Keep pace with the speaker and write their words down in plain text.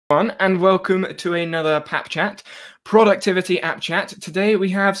And welcome to another PAP Chat, Productivity App Chat. Today we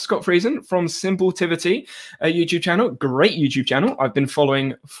have Scott Friesen from Simpletivity, a YouTube channel, great YouTube channel I've been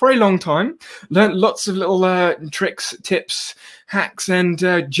following for a long time. Learned lots of little tricks, tips, hacks, and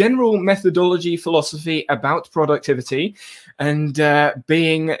general methodology philosophy about productivity and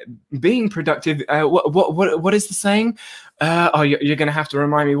being productive. What is the saying? You're going to have to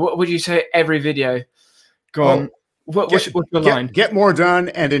remind me. What would you say every video? Go on. What's your line? Get more done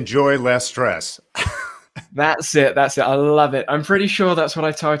and enjoy less stress. That's it. I love it. I'm pretty sure that's what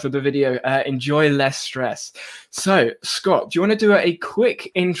I titled the video, Enjoy Less Stress. So, Scott, do you want to do a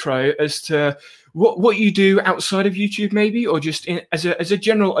quick intro as to what you do outside of YouTube maybe, or just as a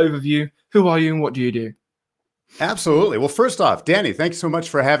general overview? Who are you and what do you do? Absolutely. Well, first off, Danny, thanks so much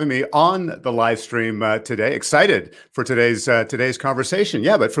for having me on the live stream today. Excited for today's conversation.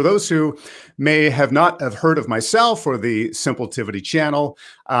 Yeah, but for those who may not have heard of myself or the Simpletivity channel,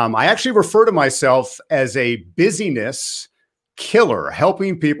 I actually refer to myself as a busyness killer,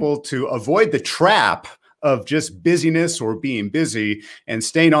 helping people to avoid the trap of just busyness or being busy and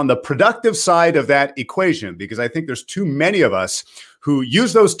staying on the productive side of that equation, because I think there's too many of us who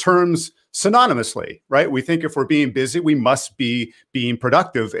use those terms synonymously, right? We think if we're being busy, we must be being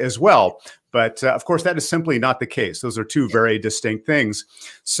productive as well. But of course, that is simply not the case. Those are two very distinct things.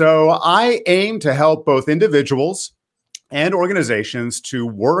 So I aim to help both individuals and organizations to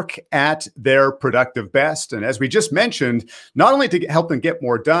work at their productive best. And as we just mentioned, not only to help them get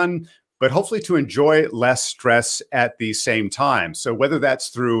more done, but hopefully to enjoy less stress at the same time. So whether that's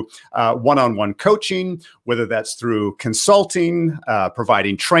through one-on-one coaching, whether that's through consulting,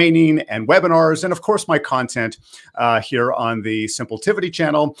 providing training and webinars, and of course my content here on the Simpletivity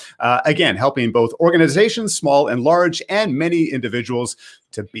channel, again, helping both organizations, small and large, and many individuals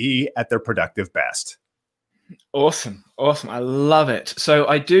to be at their productive best. Awesome. I love it. So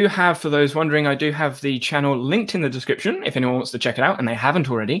I do have, for those wondering, I do have the channel linked in the description if anyone wants to check it out and they haven't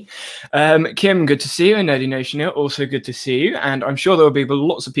already. Kim, good to see you. And Nerdy Nation here, also good to see you. And I'm sure there will be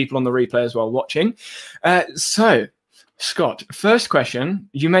lots of people on the replay as well watching. So, Scott, first question,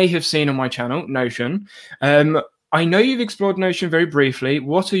 you may have seen on my channel, Notion. I know you've explored Notion very briefly.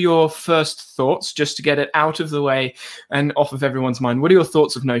 What are your first thoughts, just to get it out of the way and off of everyone's mind? What are your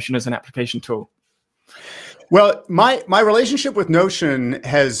thoughts of Notion as an application tool? Well, my relationship with Notion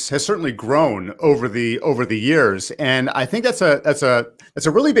has certainly grown over the years, and I think that's a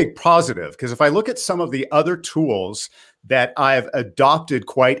really big positive, because if I look at some of the other tools that I've adopted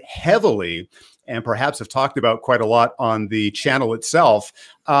quite heavily and perhaps have talked about quite a lot on the channel itself,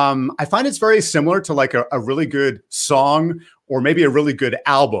 I find it's very similar to like a really good song or maybe a really good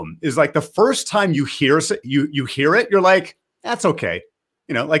album. Is like the first time you hear it, you're like, that's okay,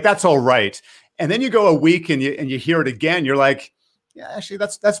 like that's all right. And then you go a week and you hear it again. You're like, yeah, actually,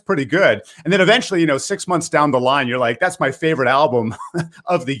 that's pretty good. And then eventually, 6 months down the line, you're like, that's my favorite album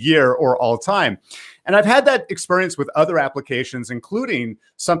of the year or all time. And I've had that experience with other applications, including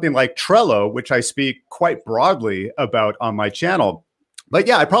something like Trello, which I speak quite broadly about on my channel. But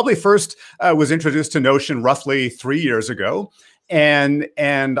yeah, I probably first was introduced to Notion roughly 3 years ago. And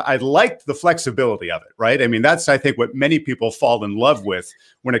I liked the flexibility of it, right? I mean, that's, I think, what many people fall in love with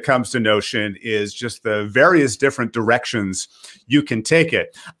when it comes to Notion, is just the various different directions you can take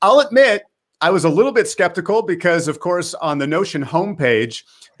it. I'll admit, I was a little bit skeptical because, of course, on the Notion homepage,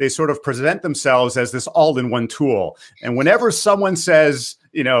 they sort of present themselves as this all-in-one tool. And whenever someone says,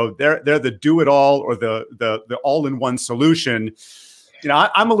 they're the do-it-all or the all-in-one solution,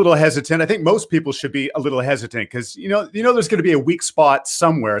 I'm a little hesitant. I think most people should be a little hesitant because, there's going to be a weak spot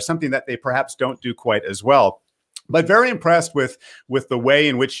somewhere, something that they perhaps don't do quite as well. But very impressed with the way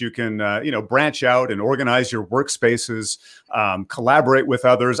in which you can, branch out and organize your workspaces, collaborate with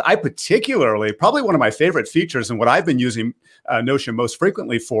others. I particularly, probably one of my favorite features and what I've been using Notion most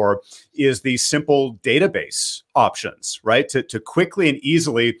frequently for is the simple database options, right? To quickly and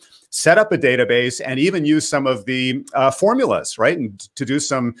easily set up a database and even use some of the formulas, right? And to do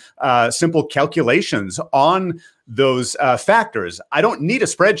some simple calculations on those factors. I don't need a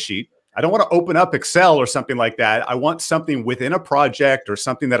spreadsheet. I don't want to open up Excel or something like that. I want something within a project or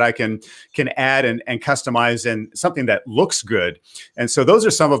something that I can add and customize, and something that looks good. And so those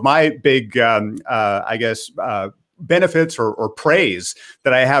are some of my big, benefits or praise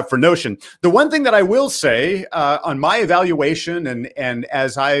that I have for Notion. The one thing that I will say on my evaluation, and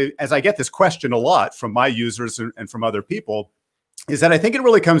as I get this question a lot from my users and from other people, is that I think it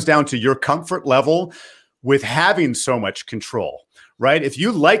really comes down to your comfort level with having so much control, right? If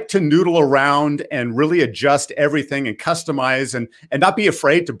you like to noodle around and really adjust everything and customize and not be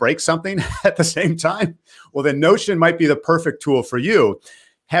afraid to break something at the same time, well, then Notion might be the perfect tool for you.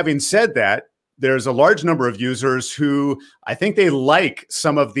 Having said that, there's a large number of users who I think they like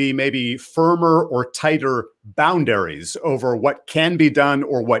some of the maybe firmer or tighter boundaries over what can be done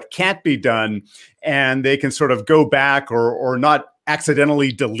or what can't be done. And they can sort of go back or not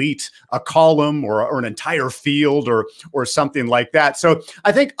accidentally delete a column or an entire field or something like that. So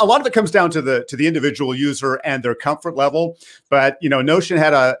I think a lot of it comes down to the individual user and their comfort level. But Notion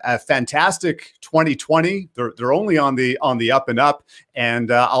had a fantastic 2020. They're only on the up and up.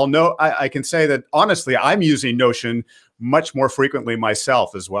 And I can say that honestly, I'm using Notion much more frequently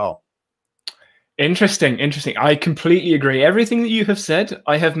myself as well. Interesting. I completely agree. Everything that you have said,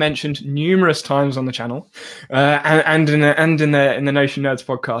 I have mentioned numerous times on the channel, and in the Notion Nerds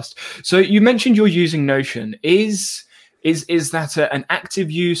podcast. So you mentioned you're using Notion. Is that an active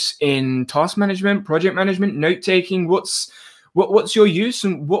use in task management, project management, note taking? What's your use,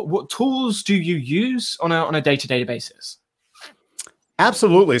 and what tools do you use on a day-to-day basis?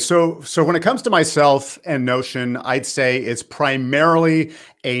 Absolutely. So when it comes to myself and Notion, I'd say it's primarily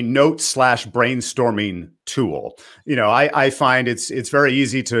a note/brainstorming tool. I find it's very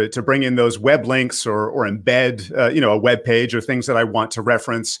easy to bring in those web links or embed a web page or things that I want to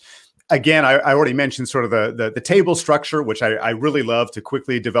reference. Again, I already mentioned sort of the table structure, which I really love to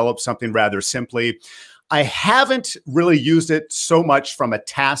quickly develop something rather simply. I haven't really used it so much from a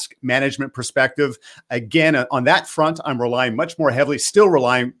task management perspective. Again, on that front, I'm relying much more heavily, still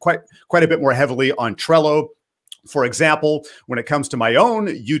relying quite a bit more heavily on Trello. For example, when it comes to my own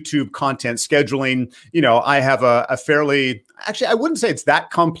YouTube content scheduling, I have a fairly, actually, I wouldn't say it's that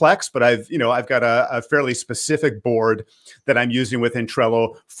complex, but I've got a fairly specific board that I'm using within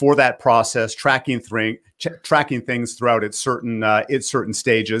Trello for that process, tracking things throughout its certain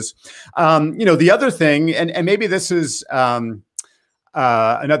stages. The other thing, and maybe this is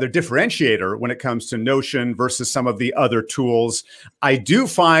another differentiator when it comes to Notion versus some of the other tools, I do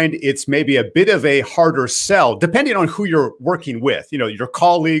find it's maybe a bit of a harder sell, depending on who you're working with. Your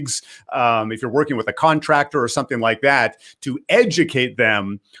colleagues, if you're working with a contractor or something like that, to educate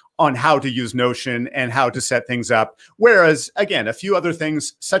them on how to use Notion and how to set things up. Whereas, again, a few other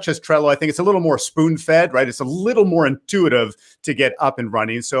things such as Trello, I think it's a little more spoon-fed, right? It's a little more intuitive to get up and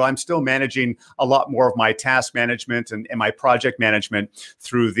running. So I'm still managing a lot more of my task management and my project management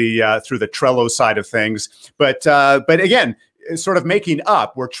through the Trello side of things. But again, sort of making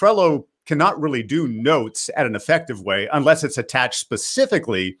up where Trello cannot really do notes at an effective way unless it's attached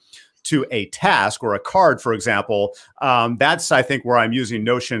specifically to a task or a card, for example. That's, I think, where I'm using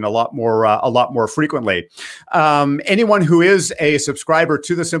Notion a lot more frequently. Anyone who is a subscriber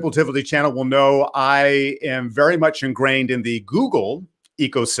to the Simpletivity channel will know I am very much ingrained in the Google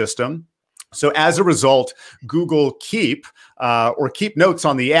ecosystem. So as a result, Google Keep or Keep Notes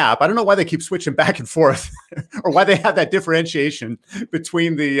on the app, I don't know why they keep switching back and forth or why they have that differentiation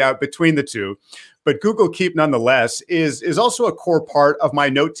between the two. But Google Keep, nonetheless, is also a core part of my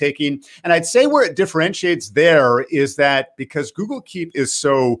note-taking. And I'd say where it differentiates there is that because Google Keep is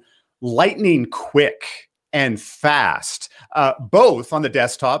so lightning quick and fast, both on the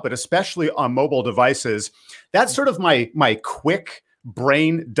desktop, but especially on mobile devices, that's sort of my quick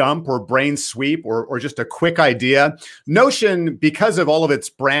brain dump or brain sweep or just a quick idea. Notion, because of all of its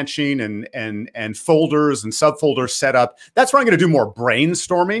branching and folders and subfolders set up, that's where I'm going to do more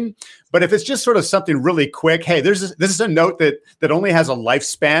brainstorming. But if it's just sort of something really quick, hey, this is a note that only has a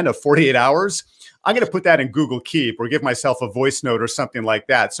lifespan of 48 hours. I'm going to put that in Google Keep or give myself a voice note or something like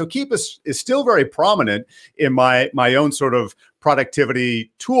that. So Keep is still very prominent in my own sort of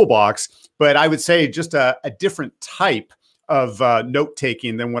productivity toolbox, but I would say just a different type of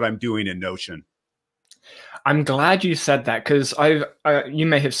note-taking than what I'm doing in Notion. I'm glad you said that because you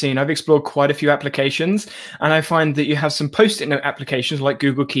may have seen, I've explored quite a few applications, and I find that you have some post-it note applications like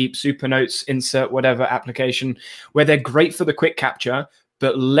Google Keep, Supernotes, Insert, whatever application, where they're great for the quick capture,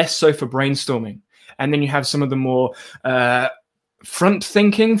 but less so for brainstorming. And then you have some of the more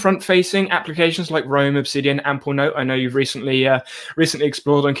front-facing applications like Roam, Obsidian, Amplenote. I know you've recently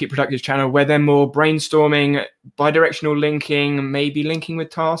explored on Keep Productive channel, where they're more brainstorming, bidirectional linking, maybe linking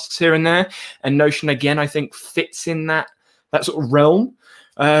with tasks here and there. And Notion, again, I think fits in that sort of realm.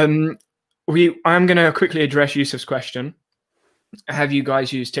 I'm going to quickly address Yusuf's question. Have you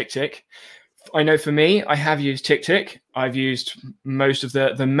guys used TickTick? I know for me, I have used TickTick. I've used most of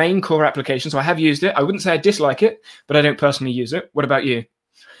the main core applications. So I have used it. I wouldn't say I dislike it, but I don't personally use it. What about you?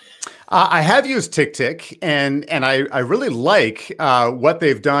 I have used TickTick, and I really like what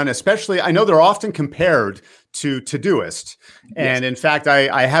they've done. Especially, I know they're often compared to Todoist, Yes. and in fact,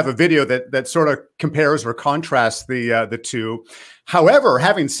 I have a video that sort of compares or contrasts the two. However,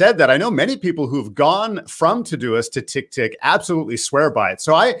 having said that, I know many people who've gone from Todoist to TickTick absolutely swear by it.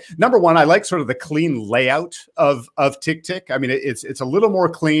 So number one, I like sort of the clean layout of TickTick. I mean, it's a little more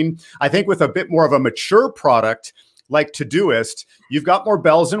clean. I think with a bit more of a mature product like Todoist, you've got more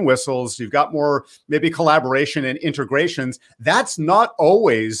bells and whistles, you've got more maybe collaboration and integrations. That's not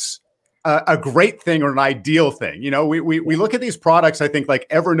always a great thing or an ideal thing. You know, we look at these products, I think, like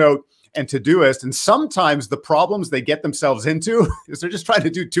Evernote and Todoist, and sometimes the problems they get themselves into is they're just trying to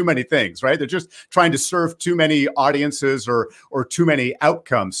do too many things, right? They're just trying to serve too many audiences or too many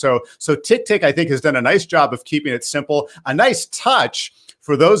outcomes. So TickTick, I think, has done a nice job of keeping it simple. A nice touch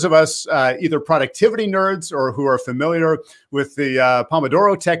for those of us either productivity nerds or who are familiar with the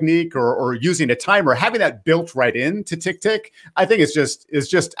Pomodoro technique or using a timer, having that built right into TickTick, I think is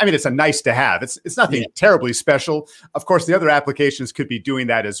just. I mean, it's a nice to have. It's nothing terribly special. Of course, the other applications could be doing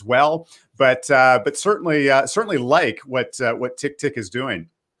that as well, but certainly like what TickTick is doing.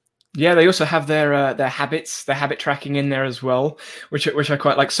 Yeah, they also have their habits, their habit tracking in there as well, which I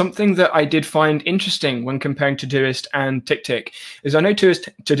quite like. Something that I did find interesting when comparing Todoist and TickTick is I know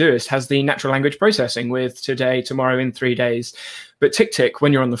Todoist has the natural language processing with today, tomorrow, in 3 days, but TickTick,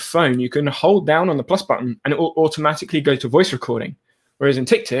 when you're on the phone, you can hold down on the plus button and it will automatically go to voice recording. Whereas in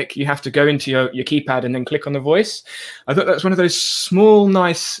TickTick, you have to go into your keypad and then click on the voice. I thought that's one of those small,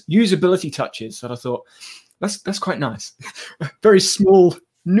 nice usability touches that I thought that's quite nice. Very small,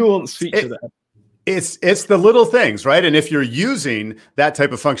 nuanced feature there. It's the little things, right? And if you're using that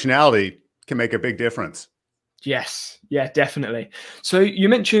type of functionality, can make a big difference. Yes, yeah, definitely. So you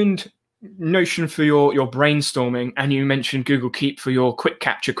mentioned Notion for your brainstorming, and you mentioned Google Keep for your quick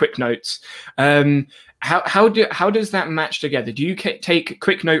capture, quick notes. How does that match together? Do you take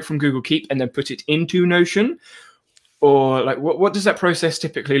Quick Note from Google Keep and then put it into Notion, or like what does that process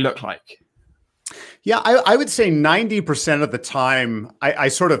typically look like? Yeah, I would say 90% of the time, I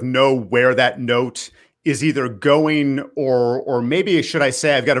sort of know where that note is either going, or maybe should I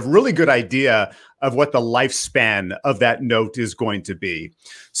say I've got a really good idea of what the lifespan of that note is going to be.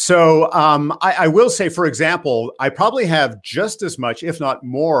 So I will say, for example, I probably have just as much, if not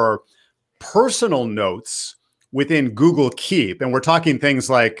more, personal notes within Google Keep. And we're talking things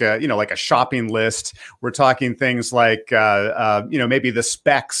like, like a shopping list. We're talking things like, maybe the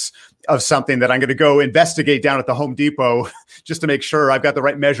specs of something that I'm going to go investigate down at the Home Depot just to make sure I've got the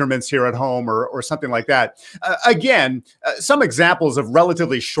right measurements here at home, or something like that. Again, some examples of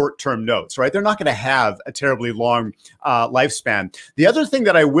relatively short-term notes, right? They're not going to have a terribly long lifespan. The other thing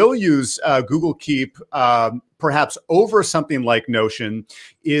that I will use Google Keep perhaps over something like Notion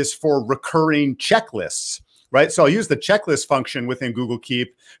is for recurring checklists. Right. So I'll use the checklist function within Google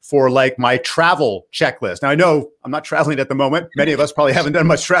Keep for like my travel checklist. Now, I know I'm not traveling at the moment. Many of us probably haven't done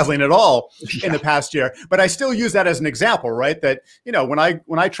much traveling at all in the past year, but I still use that as an example, right? That, when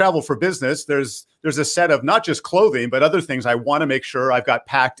I travel for business, there's a set of not just clothing, but other things I want to make sure I've got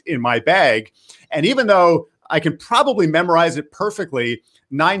packed in my bag. And even though I can probably memorize it perfectly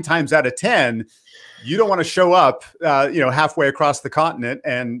 9 times out of 10, you don't want to show up, halfway across the continent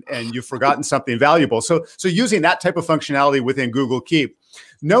and you've forgotten something valuable. So using that type of functionality within Google Keep.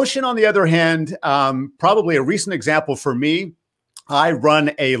 Notion, on the other hand, probably a recent example for me. I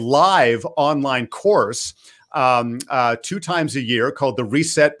run a live online course 2 times a year called the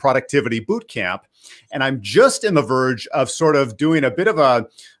Reset Productivity Bootcamp. And I'm just in the verge of sort of doing a bit of a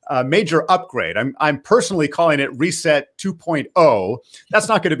major upgrade. I'm personally calling it Reset 2.0. That's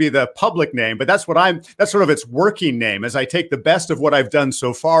not going to be the public name, but that's sort of its working name, as I take the best of what I've done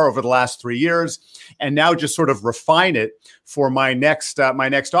so far over the last 3 years and now just sort of refine it for my next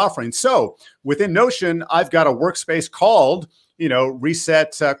offering. So within Notion, I've got a workspace called,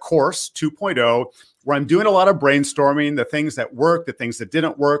 Reset Course 2.0, where I'm doing a lot of brainstorming, the things that work, the things that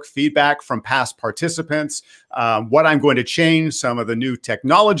didn't work, feedback from past participants, what I'm going to change, some of the new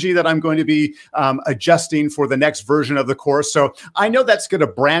technology that I'm going to be adjusting for the next version of the course. So I know that's going to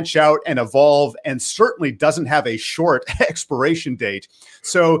branch out and evolve, and certainly doesn't have a short expiration date.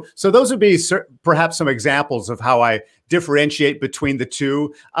 So those would be perhaps some examples of how I differentiate between the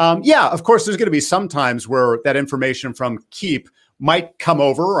two. Yeah, of course, there's going to be some times where that information from Keep might come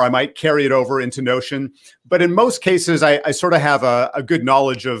over, or I might carry it over into Notion. But in most cases, I sort of have a good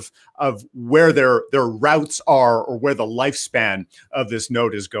knowledge of where their routes are, or where the lifespan of this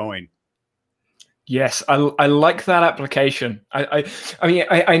note is going. Yes, I like that application. I mean,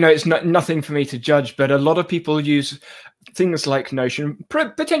 I know it's nothing for me to judge, but a lot of people use things like Notion,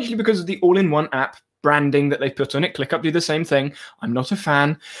 potentially because of the all-in-one app branding that they put on it. ClickUp do the same thing. I'm not a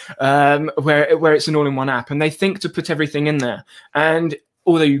fan, where it's an all-in-one app, and they think to put everything in there. And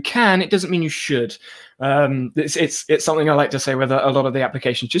although you can, it doesn't mean you should. It's something I like to say with a lot of the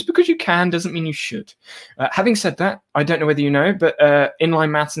applications. Just because you can doesn't mean you should. Having said that, I don't know whether you know, but inline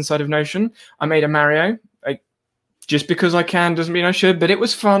maths inside of Notion, I made a Mario. Just because I can doesn't mean I should, but it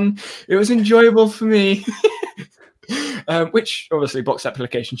was fun. It was enjoyable for me. Which obviously box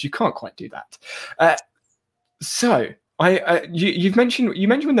applications, you can't quite do that. So you've mentioned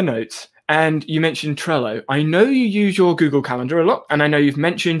with the notes, and you mentioned Trello. I know you use your Google Calendar a lot, and I know you've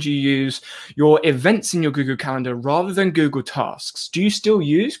mentioned you use your events in your Google Calendar rather than Google Tasks. Do you still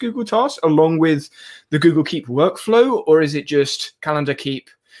use Google Tasks along with the Google Keep workflow, or is it just Calendar Keep?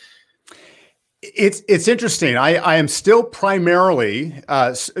 It's interesting. I am still primarily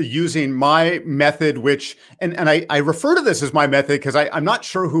using my method, which and I refer to this as my method because I'm not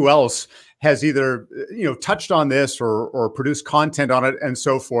sure who else has either touched on this or produced content on it and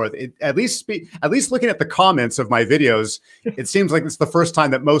so forth. At least looking at the comments of my videos, it seems like it's the first time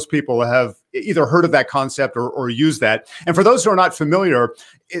that most people have either heard of that concept or used that. And for those who are not familiar,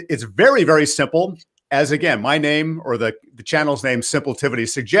 it's very, very simple. As again, my name or the channel's name, simpletivity,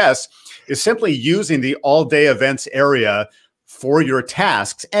 suggests, is simply using the all-day events area for your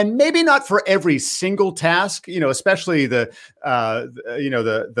tasks, and maybe not for every single task, especially the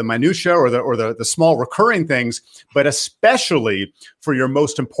minutia or the small recurring things, but especially for your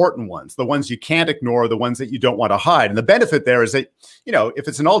most important ones, the ones you can't ignore, the ones that you don't want to hide. And the benefit there is that, if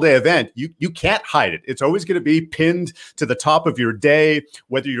it's an all-day event, you can't hide it. It's always going to be pinned to the top of your day,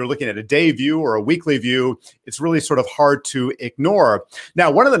 whether you're looking at a day view or a weekly view. It's really sort of hard to ignore.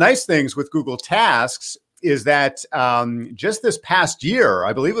 Now, one of the nice things with Google Tasks is that just this past year,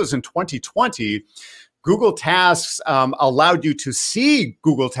 I believe it was in 2020, Google Tasks allowed you to see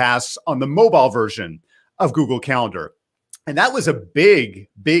Google Tasks on the mobile version of Google Calendar. And that was a big,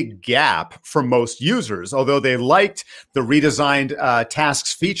 big gap for most users. Although they liked the redesigned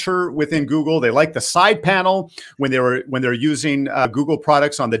tasks feature within Google, they liked the side panel when they're using Google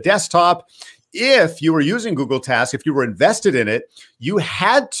products on the desktop. If you were using Google Tasks, if you were invested in it, you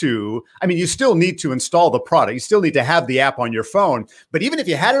had to, you still need to install the product. You still need to have the app on your phone. But even if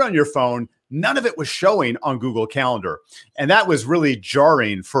you had it on your phone, none of it was showing on Google Calendar. And that was really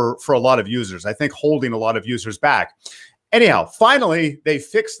jarring for a lot of users, I think, holding a lot of users back. Anyhow, finally, they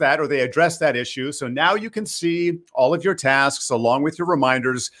fixed that, or they addressed that issue. So now you can see all of your tasks along with your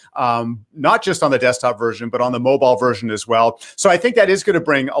reminders, not just on the desktop version, but on the mobile version as well. So I think that is going to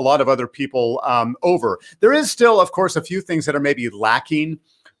bring a lot of other people over. There is still, of course, a few things that are maybe lacking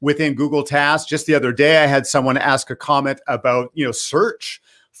within Google Tasks. Just the other day, I had someone ask a comment about, search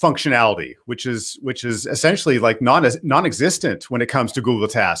functionality, which is essentially like non-existent when it comes to Google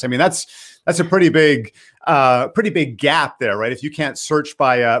Tasks. That's a pretty big gap there, right? If you can't search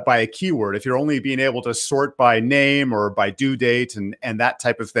by a keyword, if you're only being able to sort by name or by due date and that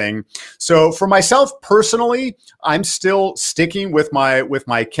type of thing. So for myself personally, I'm still sticking with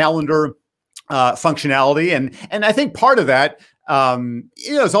my calendar functionality, and I think part of that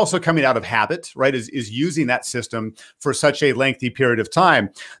is also coming out of habit, right? Is using that system for such a lengthy period of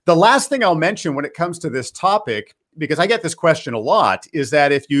time. The last thing I'll mention when it comes to this topic, because I get this question a lot, is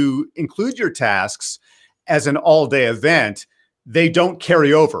that if you include your tasks as an all-day event, they don't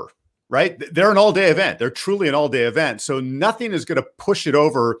carry over, right? They're an all-day event. They're truly an all-day event. So nothing is going to push it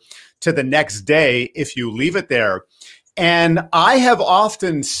over to the next day if you leave it there. And I have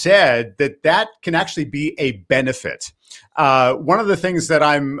often said that can actually be a benefit. One of the things that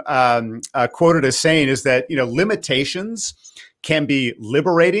I'm quoted as saying is that, limitations can be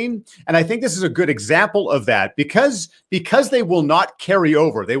liberating. And I think this is a good example of that because they will not carry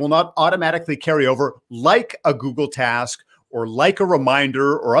over. They will not automatically carry over like a Google task or like a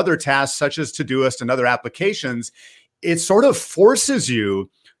reminder or other tasks such as Todoist and other applications. It sort of forces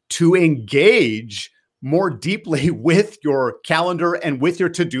you to engage more deeply with your calendar and with your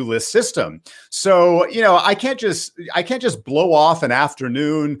to-do list system. So, I can't just blow off an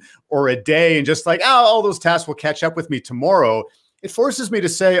afternoon or a day and just like, all those tasks will catch up with me tomorrow. It forces me to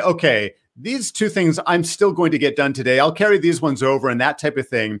say, okay, these two things I'm still going to get done today. I'll carry these ones over and that type of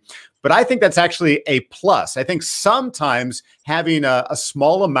thing. But I think that's actually a plus. I think sometimes having a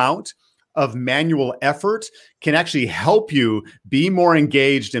small amount of manual effort can actually help you be more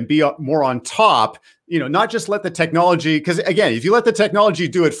engaged and be more on top, not just let the technology, because again, if you let the technology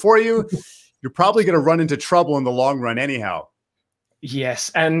do it for you, you're probably going to run into trouble in the long run anyhow. Yes,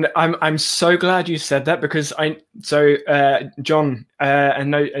 and I'm so glad you said that, because John,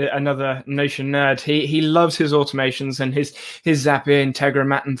 another Notion nerd, he loves his automations and his Zapier,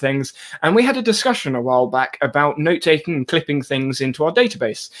 Integromat, and things. And we had a discussion a while back about note taking and clipping things into our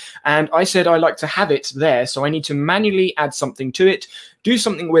database. And I said I like to have it there, so I need to manually add something to it, do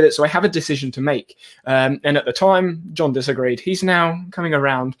something with it, so I have a decision to make. And at the time, John disagreed. He's now coming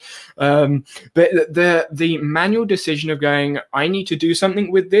around. But the manual decision of going, I need to do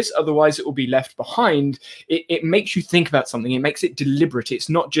something with this, otherwise it will be left behind. It makes you think about something. It makes it deliberate. It's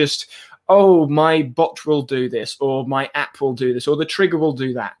not just, oh, my bot will do this, or my app will do this, or the trigger will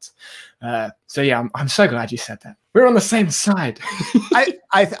do that. So yeah, I'm so glad you said that. We're on the same side.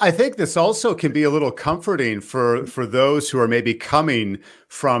 I think this also can be a little comforting for those who are maybe coming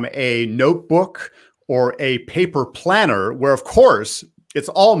from a notebook or a paper planner, where of course it's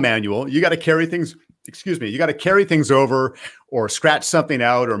all manual. You got to carry things, you got to carry things over, or scratch something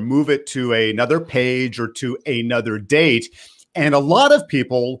out, or move it to another page or to another date. And a lot of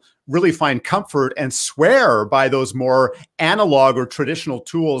people really find comfort and swear by those more analog or traditional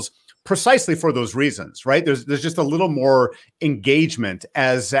tools precisely for those reasons, right? There's just a little more engagement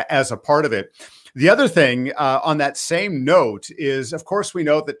as a part of it. The other thing on that same note is, of course, we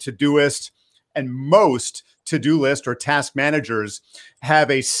know that Todoist and most to-do list or task managers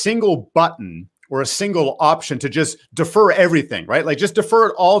have a single button or a single option to just defer everything, right? Like just defer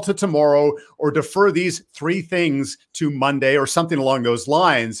it all to tomorrow, or defer these 3 things to Monday, or something along those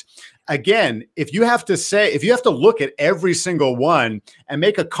lines. Again, if you have to look at every single one and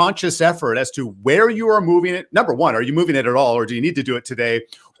make a conscious effort as to where you are moving it. Number one, are you moving it at all, or do you need to do it today,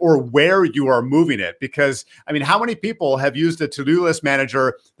 or where you are moving it? Because I mean, how many people have used a to-do list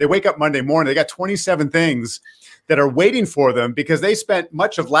manager? They wake up Monday morning, they got 27 things that are waiting for them because they spent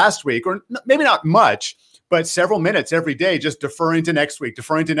much of last week, or maybe not much, but several minutes every day just deferring to next week,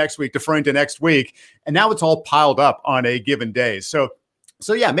 deferring to next week, deferring to next week. And now it's all piled up on a given day. So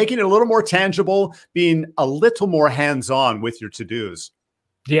yeah, making it a little more tangible, being a little more hands-on with your to-dos.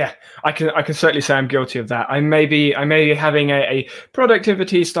 Yeah, I can certainly say I'm guilty of that. I may be having a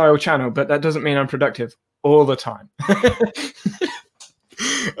productivity style channel, but that doesn't mean I'm productive all the time.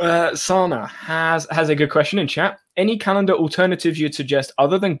 Sana has a good question in chat. Any calendar alternatives you'd suggest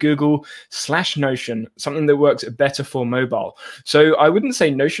other than Google/Notion, something that works better for mobile? So I wouldn't say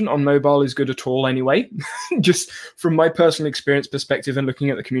Notion on mobile is good at all anyway, just from my personal experience perspective and looking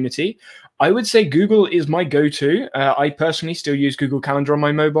at the community. I would say Google is my go-to. I personally still use Google Calendar on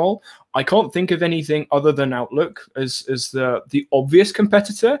my mobile. I can't think of anything other than Outlook as the obvious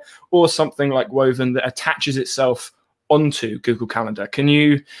competitor, or something like Woven that attaches itself onto Google Calendar. Can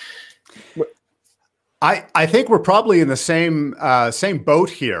you? I think we're probably in the same boat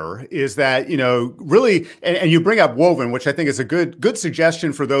here, is that, really, and you bring up Woven, which I think is a good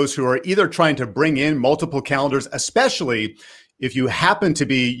suggestion for those who are either trying to bring in multiple calendars, especially if you happen to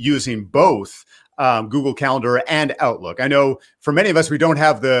be using both Google Calendar and Outlook. I know for many of us, we don't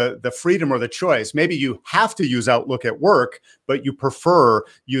have the freedom or the choice. Maybe you have to use Outlook at work, but you prefer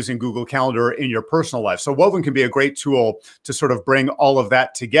using Google Calendar in your personal life. So Woven can be a great tool to sort of bring all of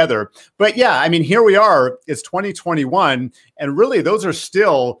that together. But yeah, I mean, here we are, it's 2021, and really those are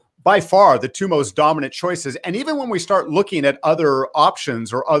still by far the 2 most dominant choices. And even when we start looking at other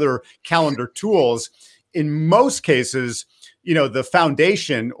options or other calendar tools, in most cases, the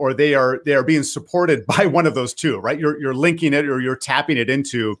foundation, or they are being supported by one of those 2, right? You're linking it, or you're tapping it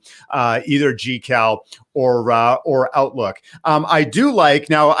into either GCal or Outlook. I do like,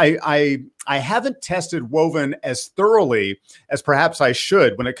 now I haven't tested Woven as thoroughly as perhaps I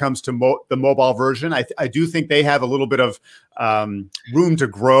should when it comes to the mobile version. I do think they have a little bit of room to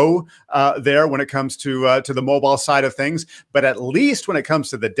grow there when it comes to the mobile side of things. But at least when it comes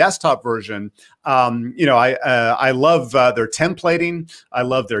to the desktop version, I love their templating. I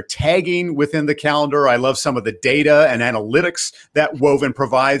love their tagging within the calendar. I love some of the data and analytics that Woven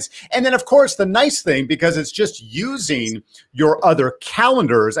provides. And then, of course, the nice thing, because it's just using your other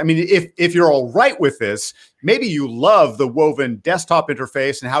calendars. I mean, if you're all right with this, maybe you love the Woven desktop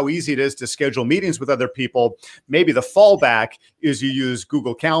interface and how easy it is to schedule meetings with other people. Maybe the fallback is you use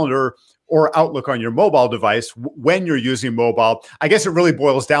Google Calendar or Outlook on your mobile device when you're using mobile. I guess it really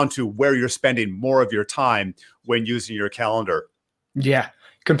boils down to where you're spending more of your time when using your calendar. Yeah,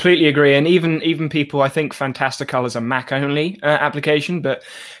 completely agree. And even people, I think Fantastical is a Mac only application, but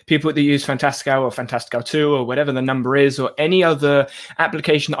people that use Fantastical or Fantastical 2 or whatever the number is, or any other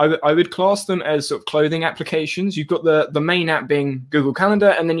application, I would class them as sort of clothing applications. You've got the main app being Google Calendar,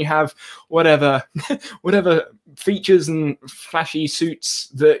 and then you have whatever features and flashy suits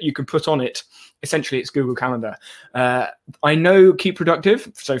that you can put on it essentially it's Google Calendar. I know Keep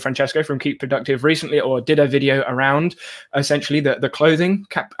Productive, so Francesco from Keep Productive recently or did a video around essentially the clothing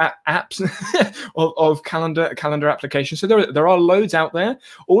apps of calendar applications. So there are loads out there.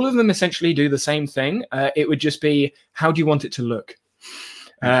 All of them essentially do the same thing. It would just be, how do you want it to look?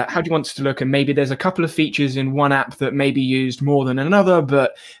 How do you want it to look? And maybe there's a couple of features in one app that may be used more than another.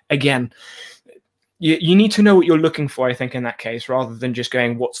 But again, you need to know what you're looking for, I think, in that case, rather than just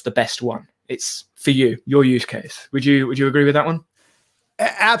going, what's the best one? It's for you, your use case. Would you agree with that one?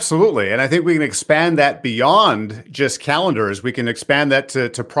 Absolutely. And I think we can expand that beyond just calendars. We can expand that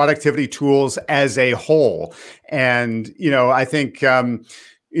to productivity tools as a whole. And, I think,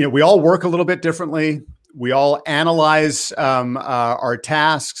 we all work a little bit differently. We all analyze our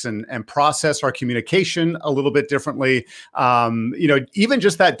tasks and process our communication a little bit differently. Even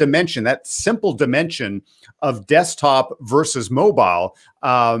just that dimension, that simple dimension of desktop versus mobile,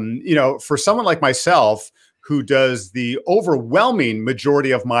 for someone like myself, who does the overwhelming majority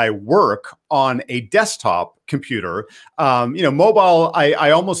of my work on a desktop computer. Mobile,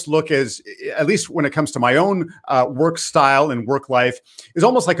 I almost look as, at least when it comes to my own work style and work life, is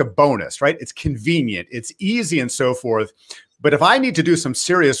almost like a bonus, right? It's convenient, it's easy and so forth. But if I need to do some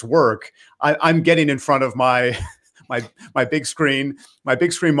serious work, I'm getting in front of my my big screen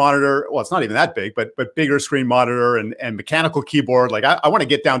monitor. Well, it's not even that big, but bigger screen monitor and mechanical keyboard. Like I want to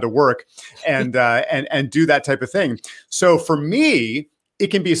get down to work and do that type of thing. So for me, it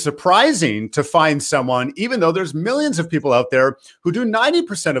can be surprising to find someone, even though there's millions of people out there who do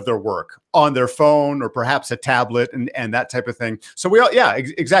 90% of their work on their phone or perhaps a tablet and that type of thing. So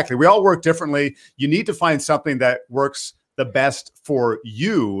exactly. We all work differently. You need to find something that works the best for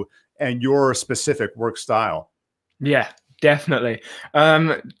you and your specific work style. Yeah, definitely.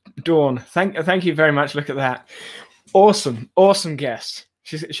 Dawn, thank you very much. Look at that. Awesome guest.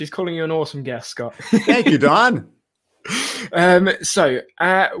 She's calling you an awesome guest, Scott. Thank you, Dawn. So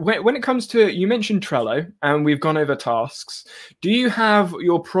when it comes to, you mentioned Trello and we've gone over tasks. Do you have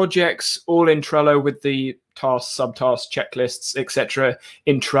your projects all in Trello with the tasks, subtasks, checklists, etc.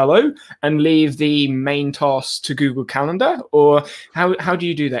 in Trello and leave the main tasks to Google Calendar? Or how do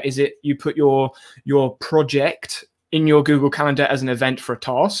you do that? Is it you put your project in your Google Calendar as an event for a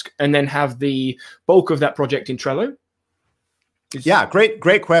task and then have the bulk of that project in Trello? Yeah,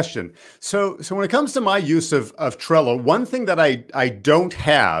 great question. So when it comes to my use of Trello, one thing that I don't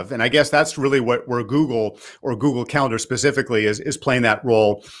have, and I guess that's really where Google or Google Calendar specifically is playing that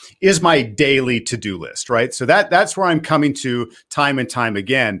role, is my daily to-do list, right? So that's where I'm coming to time and time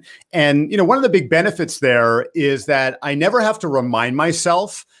again. And one of the big benefits there is that I never have to remind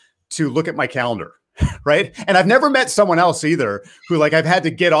myself to look at my calendar. Right. And I've never met someone else either who, like, I've had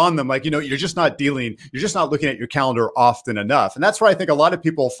to get on them, like, you're just not looking at your calendar often enough. And that's where I think a lot of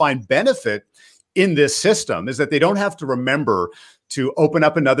people find benefit in this system, is that they don't have to remember to open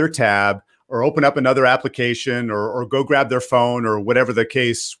up another tab or open up another application or go grab their phone or whatever the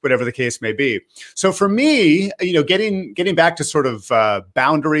case may be. So for me, getting back to sort of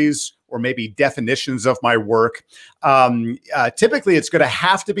boundaries or maybe definitions of my work, typically it's going to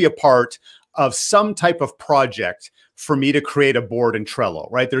have to be a part of some type of project for me to create a board in Trello,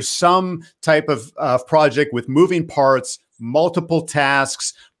 right? There's some type of project with moving parts, multiple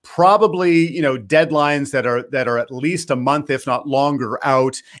tasks, probably, deadlines that are at least a month, if not longer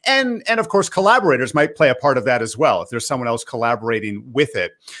out. And of course, collaborators might play a part of that as well, if there's someone else collaborating with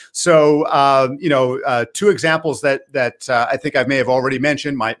it. So, two examples that I think I may have already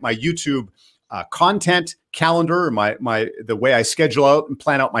mentioned, my YouTube content calendar, the way I schedule out and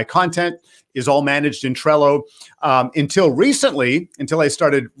plan out my content is all managed in Trello. Until I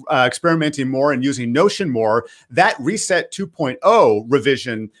started experimenting more and using Notion more, that Reset 2.0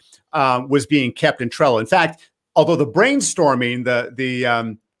 revision was being kept in Trello. In fact, although the brainstorming,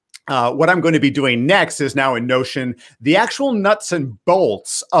 what I'm going to be doing next is now in Notion, the actual nuts and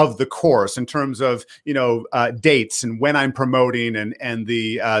bolts of the course in terms of, dates and when I'm promoting and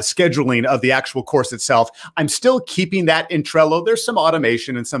the scheduling of the actual course itself, I'm still keeping that in Trello. There's some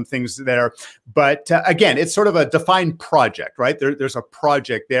automation and some things there, but again, it's sort of a defined project, right? There's a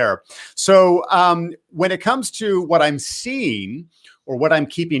project there. So when it comes to what I'm seeing or what I'm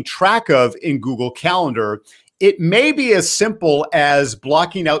keeping track of in Google Calendar, it may be as simple as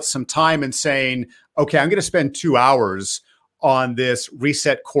blocking out some time and saying, okay, I'm going to spend 2 hours on this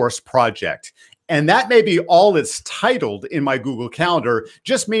reset course project. And that may be all it's titled in my Google Calendar,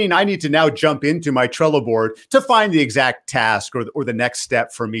 just meaning I need to now jump into my Trello board to find the exact task or the next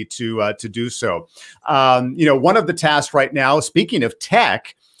step for me to do so. One of the tasks right now, speaking of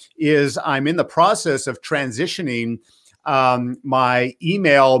tech, is I'm in the process of transitioning my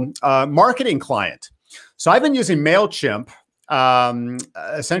email marketing client. So I've been using MailChimp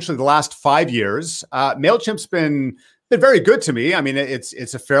essentially the last 5 years. MailChimp's been very good to me. I mean,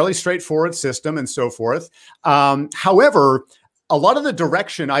 it's a fairly straightforward system and so forth. However, a lot of the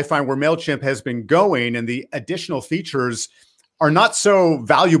direction I find where MailChimp has been going and the additional features are not so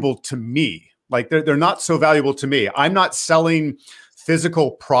valuable to me. Like they're not so valuable to me. I'm not selling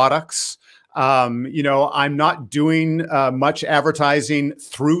physical products. I'm not doing much advertising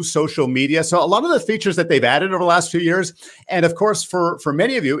through social media. So a lot of the features that they've added over the last few years, and of course, for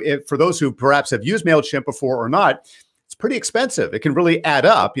many of you, for those who perhaps have used MailChimp before or not, it's pretty expensive. It can really add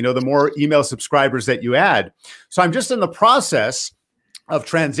up, the more email subscribers that you add. So I'm just in the process of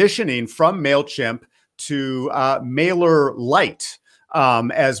transitioning from MailChimp to MailerLite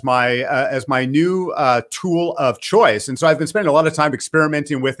as my new tool of choice. And so I've been spending a lot of time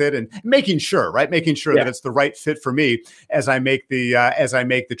experimenting with it and making sure that it's the right fit for me as I make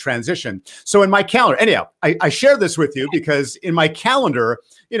the transition. So in my calendar, anyhow, I share this with you because in my calendar,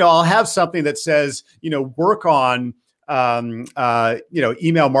 I'll have something that says, work on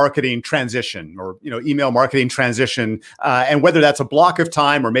email marketing transition or, email marketing transition. And whether that's a block of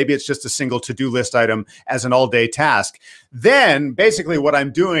time or maybe it's just a single to-do list item as an all-day task, then basically what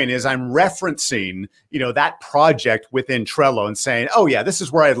I'm doing is I'm referencing, that project within Trello and saying, oh yeah, this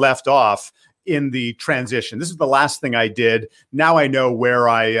is where I left off in the transition. This is the last thing I did. Now I know where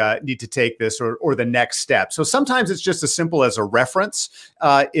I need to take this or the next step. So sometimes it's just as simple as a reference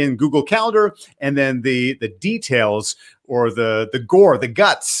in Google Calendar, and then the details or the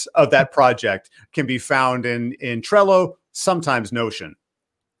guts of that project can be found in Trello, sometimes Notion.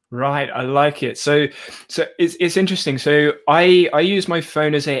 Right, I like it. So it's interesting. So I use my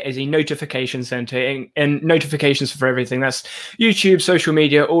phone as a notification center and notifications for everything. That's YouTube, social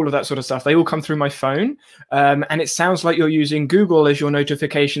media, all of that sort of stuff. They all come through my phone, and it sounds like you're using Google as your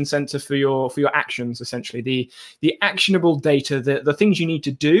notification center for your actions, essentially the actionable data, the things you need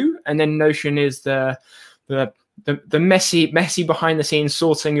to do, and then Notion is the messy behind the scenes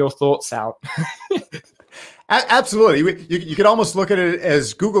sorting your thoughts out. Absolutely. You could almost look at it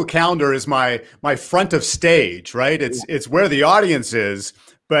as Google Calendar is my front of stage, right? It's where the audience is,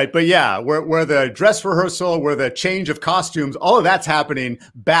 but yeah, where the dress rehearsal, where the change of costumes, all of that's happening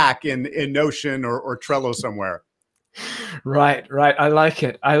back in Notion or Trello somewhere. Right. I like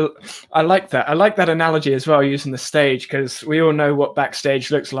it. I like that. I like that analogy as well, using the stage, because we all know what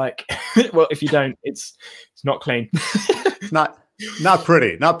backstage looks like. Well, if you don't, it's not clean. not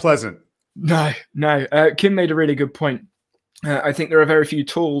pretty, not pleasant. No. Kim made a really good point. I think there are very few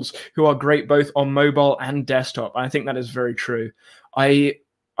tools who are great both on mobile and desktop. I think that is very true.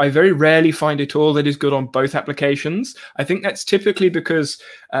 I very rarely find a tool that is good on both applications. I think that's typically because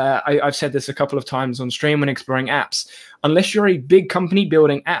I've said this a couple of times on stream when exploring apps. Unless you're a big company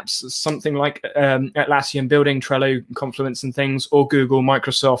building apps, something like Atlassian building Trello, Confluence and things, or Google,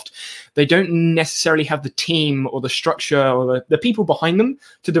 Microsoft, they don't necessarily have the team or the structure or the people behind them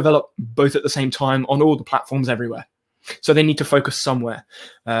to develop both at the same time on all the platforms everywhere. So they need to focus somewhere.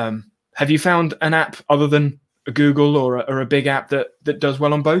 Have you found an app other than a Google or a big app that does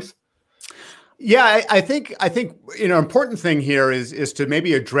well on both? Yeah, I think important thing here is to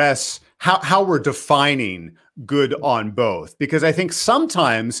maybe address how we're defining good on both, because I think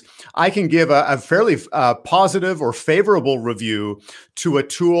sometimes I can give a fairly positive or favorable review to a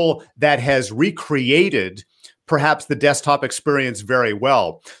tool that has recreated perhaps the desktop experience very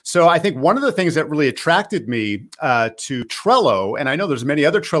well. So I think one of the things that really attracted me to Trello, and I know there's many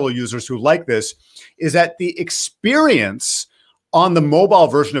other Trello users who like this, is that the experience on the mobile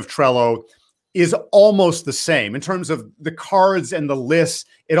version of Trello is almost the same in terms of the cards and the lists.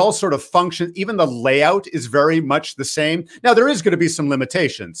 It all sort of functions. Even the layout is very much the same. Now, there is going to be some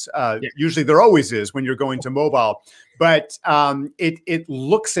limitations. Usually there always is when you're going to mobile, but it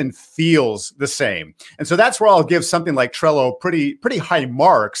looks and feels the same. And so that's where I'll give something like Trello pretty high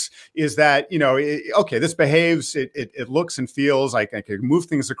marks, is that, okay, this behaves, it looks and feels, I can move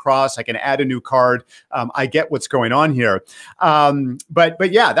things across, I can add a new card. I get what's going on here.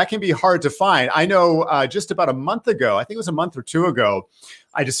 But yeah, that can be hard to find. I know just about a month ago, I think it was a month or two ago,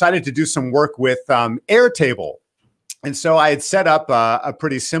 I decided to do some work with Airtable. And so I had set up a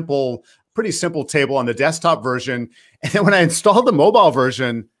pretty simple table on the desktop version. And then when I installed the mobile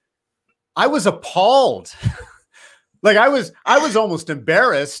version, I was appalled Like I was almost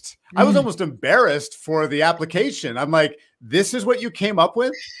embarrassed. I was Mm. almost embarrassed for the application. I'm like, this is what you came up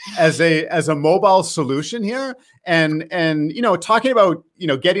with as a mobile solution here. And you know, talking about, you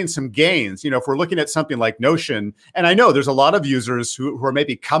know, getting some gains, you know, if we're looking at something like Notion, and I know there's a lot of users who are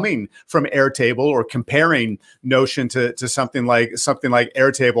maybe coming from Airtable or comparing Notion to something like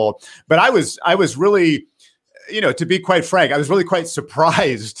Airtable. But I was really, you know, to be quite frank, I was really quite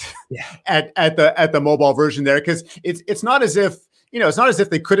surprised Yeah. at the mobile version there, because it's not as if, you know, it's not as if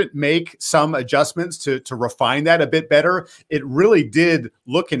they couldn't make some adjustments to refine that a bit better. It really did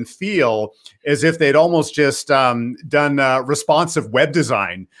look and feel as if they'd almost just done responsive web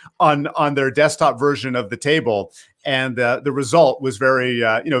design on their desktop version of the table. And the result was very,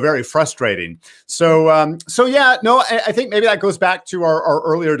 you know, very frustrating. So, so yeah, no, I think maybe that goes back to our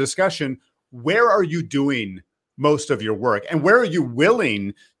earlier discussion. Where are you doing most of your work, and where are you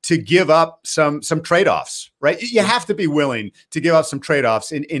willing to give up some trade-offs, right? You have to be willing to give up some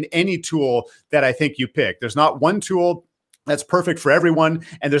trade-offs in any tool that I think you pick. There's not one tool that's perfect for everyone,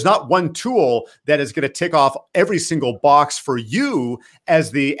 and there's not one tool that is going to tick off every single box for you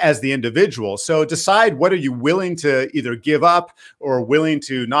as the individual. So decide, what are you willing to either give up or willing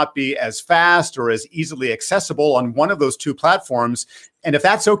to not be as fast or as easily accessible on one of those two platforms. And if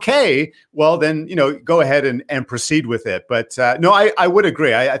that's okay, well, then, you know, go ahead and proceed with it. But no, I would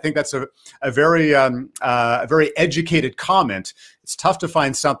agree. I think that's a very educated comment. It's tough to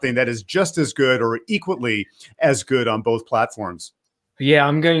find something that is just as good or equally as good on both platforms. Yeah,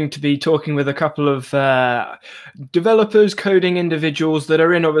 I'm going to be talking with a couple of developers, coding individuals that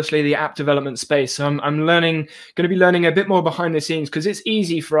are in obviously the app development space. So I'm going to be learning a bit more behind the scenes, because it's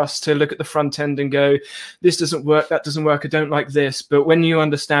easy for us to look at the front end and go, this doesn't work, that doesn't work, I don't like this. But when you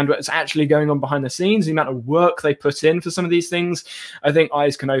understand what's actually going on behind the scenes, the amount of work they put in for some of these things, I think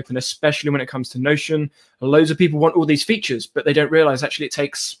eyes can open, especially when it comes to Notion. Loads of people want all these features, but they don't realize actually it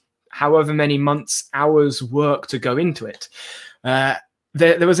takes however many months, hours work to go into it.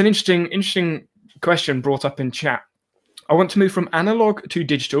 There was an interesting question brought up in chat. I want to move from analog to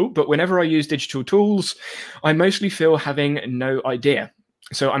digital, but whenever I use digital tools, I mostly feel having no idea.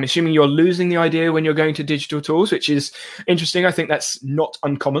 So I'm assuming you're losing the idea when you're going to digital tools, which is interesting. I think that's not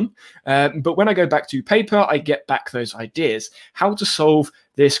uncommon. But when I go back to paper, I get back those ideas. How to solve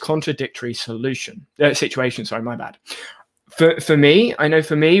this contradictory situation. Sorry, my bad. For me,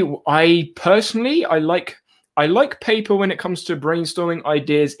 I personally, I like paper when it comes to brainstorming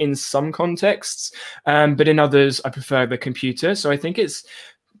ideas in some contexts, but in others, I prefer the computer. So I think it's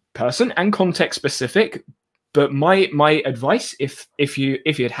person and context specific. But my advice, if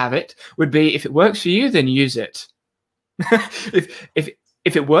you'd have it, would be, if it works for you, then use it.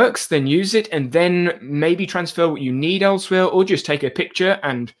 if it works, then use it, and then maybe transfer what you need elsewhere, or just take a picture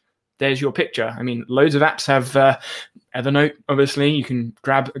and there's your picture. I mean, loads of apps have Evernote. Obviously, you can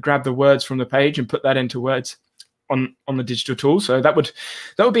grab the words from the page and put that into words on the digital tool. So that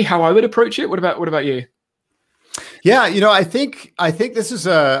would be how I would approach it. What about you? Yeah, you know, I think this is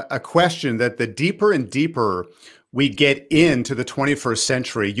a question that the deeper and deeper we get into the 21st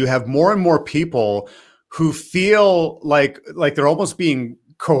century, you have more and more people who feel like they're almost being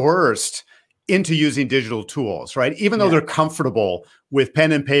coerced into using digital tools, right? Even though they're comfortable with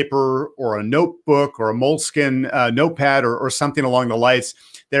pen and paper or a notebook or a Moleskine notepad or something along the lines,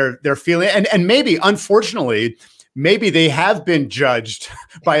 they're feeling, and maybe, unfortunately, maybe they have been judged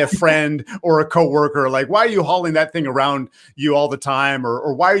by a friend or a coworker, like, why are you hauling that thing around you all the time?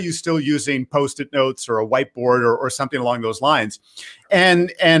 Or why are you still using Post-it notes or a whiteboard or something along those lines?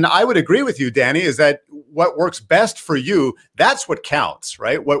 And I would agree with you, Danny, is that what works best for you, that's what counts,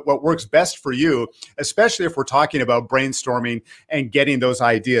 right? What works best for you, especially if we're talking about brainstorming and getting those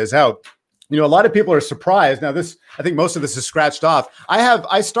ideas out. You know, a lot of people are surprised. Now, I think most of this is scratched off.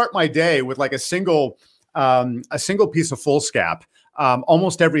 I start my day with like a single piece of foolscap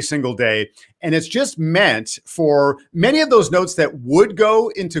almost every single day. And it's just meant for many of those notes that would go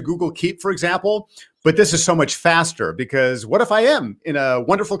into Google Keep, for example. But this is so much faster, because what if I am in a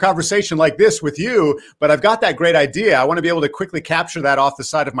wonderful conversation like this with you, but I've got that great idea. I want to be able to quickly capture that off the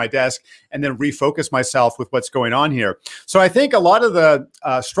side of my desk and then refocus myself with what's going on here. So I think a lot of the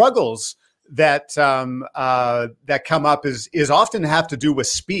struggles that come up is often have to do with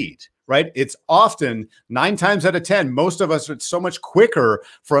speed. right? It's often 9 times out of 10, most of us, it's so much quicker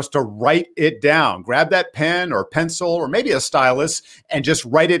for us to write it down, grab that pen or pencil or maybe a stylus and just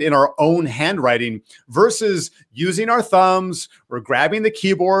write it in our own handwriting versus using our thumbs or grabbing the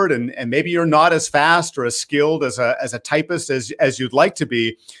keyboard. And maybe you're not as fast or as skilled as a typist as you'd like to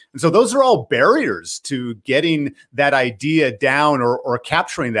be. And so those are all barriers to getting that idea down or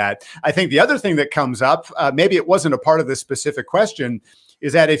capturing that. I think the other thing that comes up, maybe it wasn't a part of this specific question,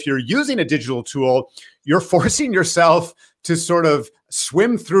 is that if you're using a digital tool, you're forcing yourself to sort of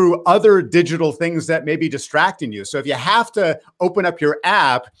swim through other digital things that may be distracting you. So if you have to open up your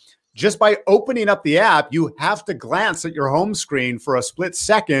app, just by opening up the app, you have to glance at your home screen for a split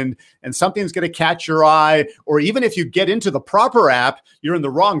second and something's going to catch your eye. Or even if you get into the proper app, you're in the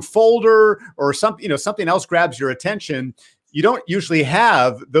wrong folder or something else grabs your attention. You don't usually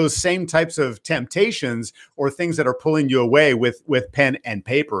have those same types of temptations or things that are pulling you away with pen and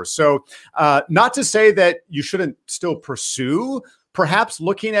paper. So not to say that you shouldn't still pursue perhaps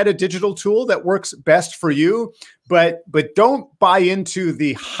looking at a digital tool that works best for you, but don't buy into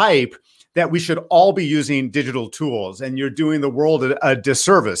the hype that we should all be using digital tools and you're doing the world a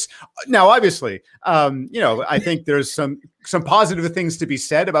disservice. Now, obviously, I think there's some positive things to be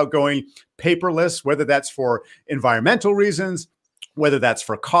said about going paperless, whether that's for environmental reasons, whether that's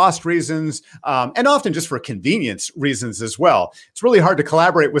for cost reasons, and often just for convenience reasons as well. It's really hard to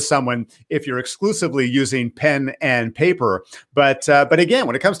collaborate with someone if you're exclusively using pen and paper. But again,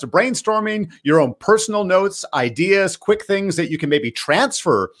 when it comes to brainstorming, your own personal notes, ideas, quick things that you can maybe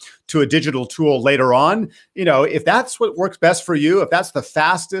transfer to a digital tool later on, if that's what works best for you, if that's the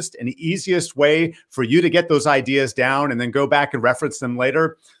fastest and easiest way for you to get those ideas down and then go back and reference them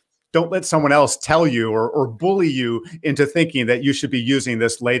later, don't let someone else tell you or bully you into thinking that you should be using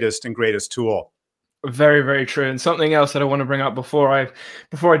this latest and greatest tool. Very, very true. And something else that I want to bring up before I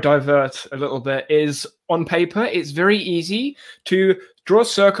divert a little bit is on paper, it's very easy to draw a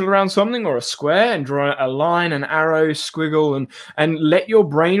circle around something or a square and draw a line, an arrow, squiggle, and let your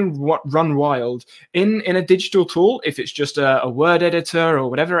brain run wild. In a digital tool, if it's just a word editor or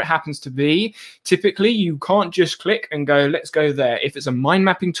whatever it happens to be, typically you can't just click and go, let's go there. If it's a mind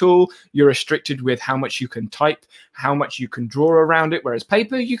mapping tool, you're restricted with how much you can type, how much you can draw around it, whereas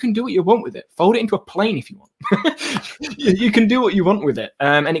paper, you can do what you want with it. Fold it into a plane if you want. You can do what you want with it.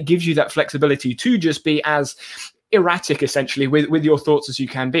 And it gives you that flexibility to just be as erratic essentially with your thoughts as you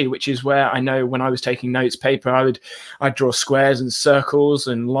can be, which is where I know when I was taking notes, paper, I'd draw squares and circles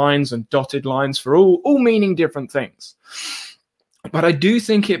and lines and dotted lines for all meaning different things. But I do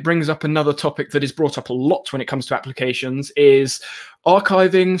think it brings up another topic that is brought up a lot when it comes to applications is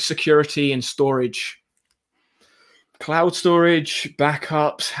archiving, security, and storage. Cloud storage,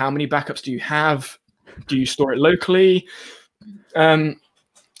 backups, how many backups do you have? Do you store it locally?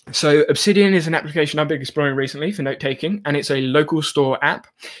 So Obsidian is an application I've been exploring recently for note-taking, and it's a local store app.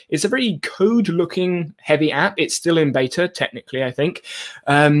 It's a very code-looking heavy app. It's still in beta, technically, I think.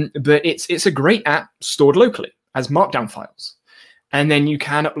 But it's a great app stored locally as markdown files. And then you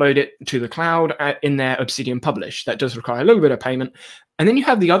can upload it to the cloud in their Obsidian Publish. That does require a little bit of payment. And then you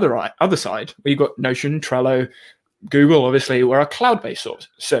have the other side, where you've got Notion, Trello, Google, obviously, where are cloud-based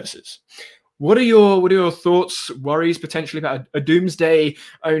services. What are your thoughts, worries potentially about a doomsday?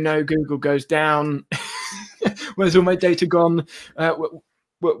 Oh no, Google goes down. Where's all my data gone?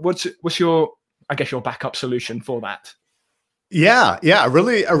 What's your backup solution for that? Yeah, a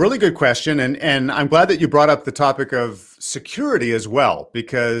really good question, and I'm glad that you brought up the topic of security as well,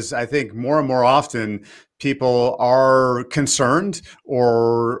 because I think more and more often people are concerned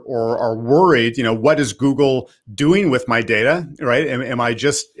or are worried, what is Google doing with my data, right? Am I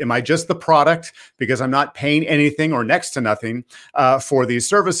just the product because I'm not paying anything or next to nothing for these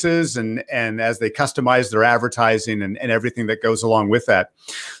services and as they customize their advertising and everything that goes along with that.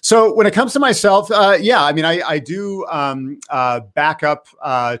 So when it comes to myself, I do back up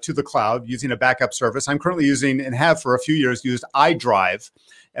to the cloud using a backup service. I'm currently using and have for a few years used iDrive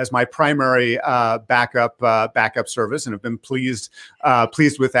as my primary backup service, and have been pleased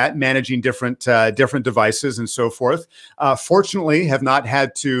with that, managing different devices and so forth. Fortunately, have not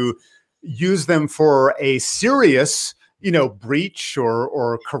had to use them for a serious breach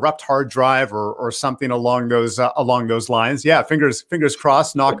or corrupt hard drive or something along those lines. Yeah, fingers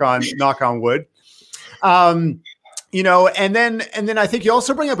crossed. Knock on wood. And then I think you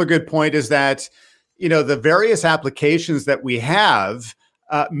also bring up a good point is that the various applications that we have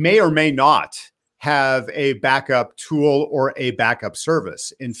may or may not have a backup tool or a backup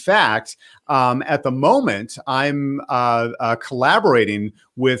service. In fact, at the moment, I'm collaborating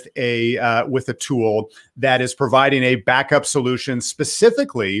with a tool that is providing a backup solution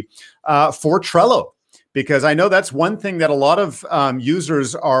specifically for Trello. Because I know that's one thing that a lot of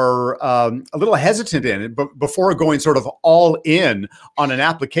users are a little hesitant in before going sort of all in on an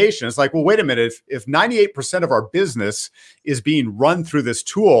application. It's like, well, wait a minute, if 98% of our business is being run through this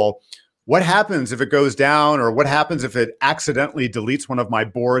tool, what happens if it goes down, or what happens if it accidentally deletes one of my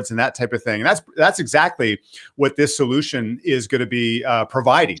boards and that type of thing? And that's exactly what this solution is going to be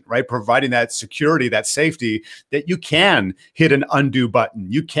providing, right? Providing that security, that safety, that you can hit an undo button,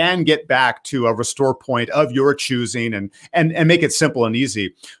 you can get back to a restore point of your choosing, and make it simple and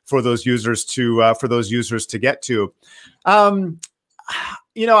easy for those users to get to.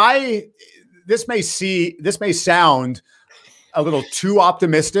 You know, this may sound a little too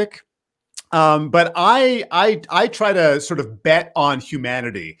optimistic. But I try to sort of bet on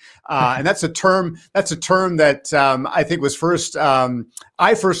humanity, and that's a term that I think was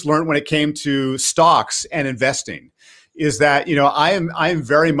I first learned when it came to stocks and investing. Is that, you know, I am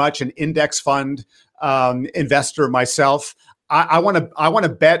very much an index fund investor myself. I want to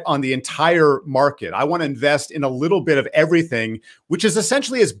bet on the entire market. I want to invest in a little bit of everything, which is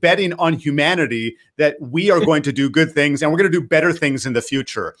essentially is betting on humanity that we are going to do good things and we're going to do better things in the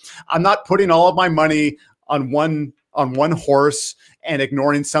future. I'm not putting all of my money on one horse and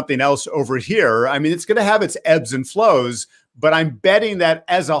ignoring something else over here. I mean, it's going to have its ebbs and flows, but I'm betting that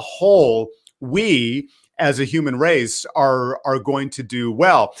as a whole, we as a human race are going to do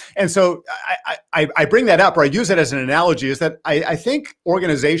well. And so I bring that up, or I use it as an analogy, is that I think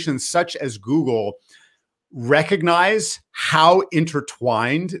organizations such as Google recognize how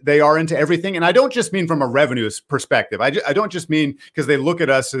intertwined they are into everything. And I don't just mean from a revenue perspective. I don't just mean because they look at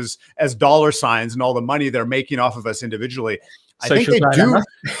us as dollar signs and all the money they're making off of us individually. I think they do.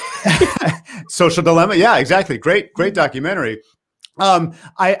 Social Dilemma. Yeah, exactly. Great documentary.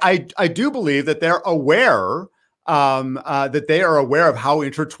 I do believe that they're aware of how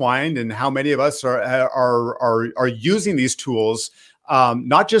intertwined and how many of us are using these tools,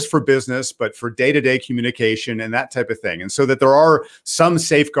 not just for business, but for day-to-day communication and that type of thing. And so that there are some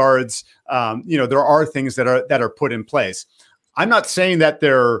safeguards, you know, there are things that are put in place. I'm not saying that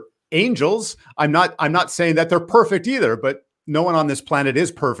they're angels. I'm not saying that they're perfect either, but no one on this planet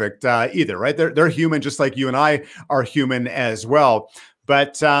is perfect either, right? They're human, just like you and I are human as well.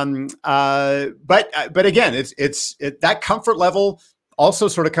 But again, that comfort level also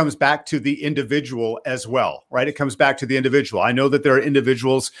sort of comes back to the individual as well, right? It comes back to the individual. I know that there are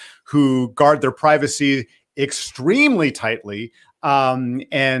individuals who guard their privacy extremely tightly,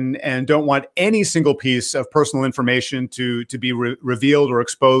 and don't want any single piece of personal information to be revealed or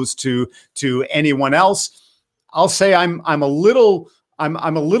exposed to anyone else. I'll say I'm a little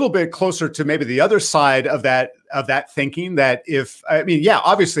bit closer to maybe the other side of that thinking, that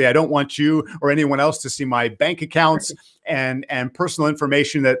obviously I don't want you or anyone else to see my bank accounts and personal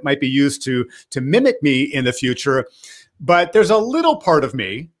information that might be used to mimic me in the future. But there's a little part of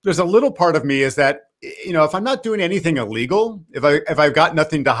me is that, you know, if I'm not doing anything illegal, if I've got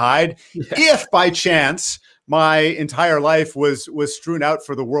nothing to hide, if by chance my entire life was strewn out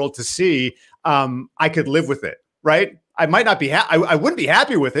for the world to see, I could live with it, right? I might not be I wouldn't be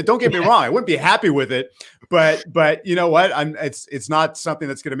happy with it. Don't get me wrong. I wouldn't be happy with it, but you know what? It's not something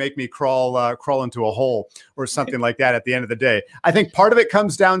that's going to make me crawl into a hole or something like that at the end of the day. I think part of it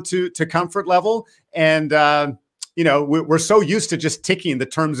comes down to comfort level, and you know, we're so used to just ticking the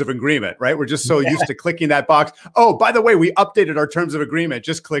terms of agreement, right? We're just so used to clicking that box. Oh, by the way, we updated our terms of agreement.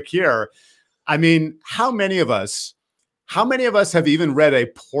 Just click here. I mean, how many of us have even read a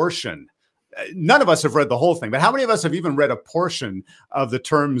portion? None of us have read the whole thing, but how many of us have even read a portion of the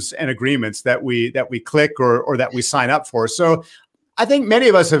terms and agreements that we click or that we sign up for? So I think many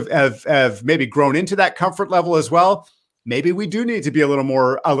of us have maybe grown into that comfort level as well. Maybe we do need to be a little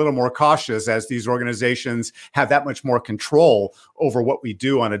more cautious as these organizations have that much more control over what we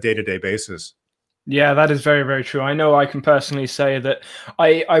do on a day-to-day basis. Yeah, that is very, very true. I know I can personally say that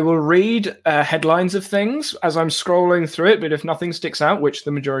I will read headlines of things as I'm scrolling through it, but if nothing sticks out, which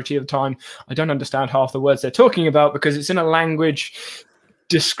the majority of the time I don't understand half the words they're talking about because it's in a language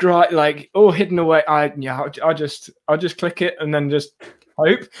hidden away. I'll just click it and then just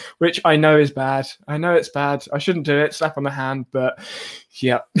hope, which I know is bad. I know it's bad. I shouldn't do it. Slap on the hand, but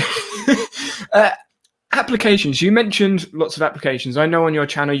yeah. Applications. You mentioned lots of applications. I know on your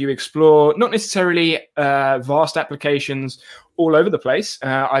channel you explore not necessarily vast applications all over the place.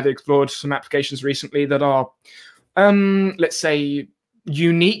 I've explored some applications recently that are, let's say,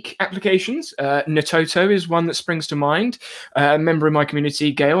 unique applications. Natoto is one that springs to mind. A member of my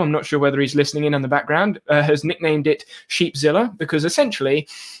community, Gail, I'm not sure whether he's listening in on the background, has nicknamed it Sheepzilla, because essentially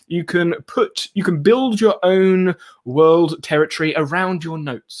you can build your own world territory around your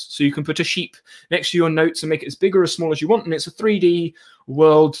notes. So you can put a sheep next to your notes and make it as big or as small as you want, and it's a 3D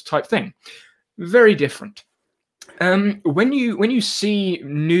world type thing. Very different. When you see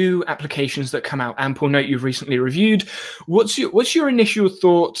new applications that come out, Ample Note you've recently reviewed, what's your initial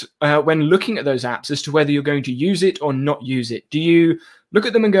thought when looking at those apps as to whether you're going to use it or not use it? Do you look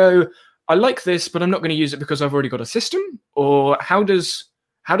at them and go, I like this, but I'm not going to use it because I've already got a system? Or how does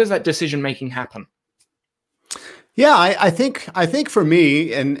that decision making happen? Yeah, I think for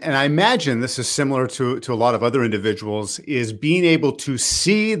me, and I imagine this is similar to a lot of other individuals, is being able to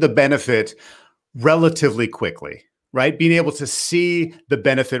see the benefit relatively quickly, right? Being able to see the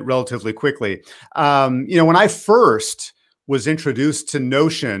benefit relatively quickly. When I first was introduced to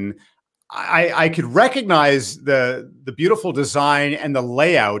Notion, I could recognize the beautiful design and the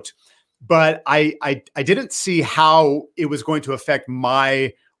layout, but I didn't see how it was going to affect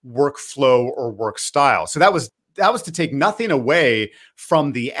my workflow or work style. So that was to take nothing away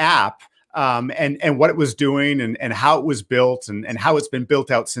from the app and what it was doing and how it was built and how it's been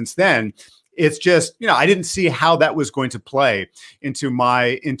built out since then. It's just, I didn't see how that was going to play into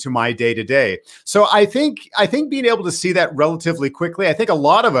my day to day. So I think being able to see that relatively quickly, I think a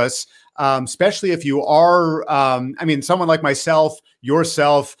lot of us, especially if you are, someone like myself,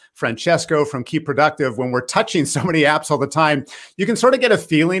 yourself, Francesco from Keep Productive, when we're touching so many apps all the time, you can sort of get a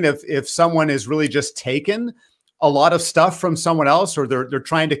feeling if someone is really just taken a lot of stuff from someone else, or they're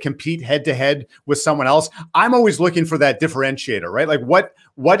trying to compete head to head with someone else. I'm always looking for that differentiator, right? Like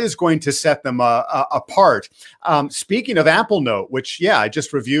what is going to set them apart? Speaking of Ample Note, which I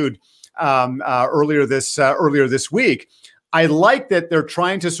just reviewed earlier this week, I like that they're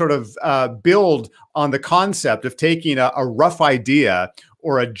trying to sort of build on the concept of taking a rough idea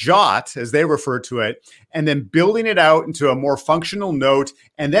or a jot, as they refer to it, and then building it out into a more functional note,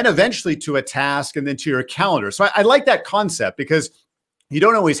 and then eventually to a task, and then to your calendar. So I like that concept because you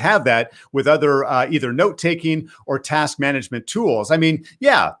don't always have that with other either note-taking or task management tools.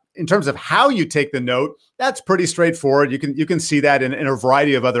 In terms of how you take the note, that's pretty straightforward. You can see that in a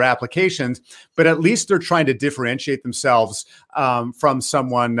variety of other applications, but at least they're trying to differentiate themselves from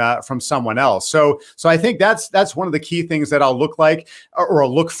someone else. So I think that's one of the key things that I'll look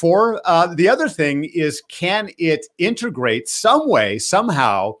for. The other thing is, can it integrate some way,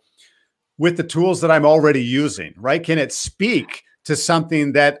 somehow, with the tools that I'm already using? Right? Can it speak to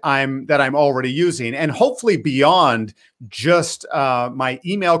something that I'm already using, and hopefully beyond just my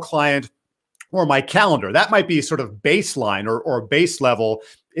email client or my calendar? That might be sort of baseline or base level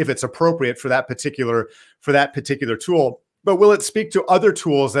if it's appropriate for that particular tool. But will it speak to other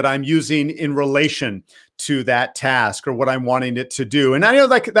tools that I'm using in relation to that task or what I'm wanting it to do? And I know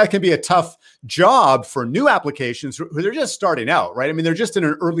that can be a tough job for new applications who they're just starting out, right? They're just in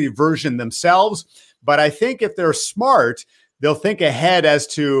an early version themselves. But I think if they're smart, they'll think ahead as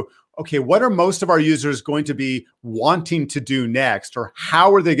to, okay, what are most of our users going to be wanting to do next, or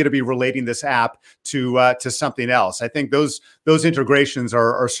how are they going to be relating this app to something else? I think those integrations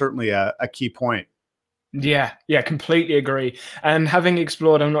are certainly a key point. Yeah, completely agree. And having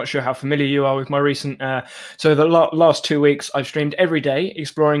explored, I'm not sure how familiar you are with my recent, so the last 2 weeks, I've streamed every day,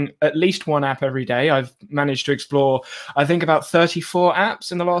 exploring at least one app every day. I've managed to explore, I think, about 34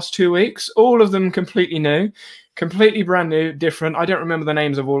 apps in the last 2 weeks, all of them completely new, completely brand new, different. I don't remember the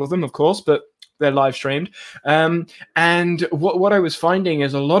names of all of them, of course, but they're live streamed. And what I was finding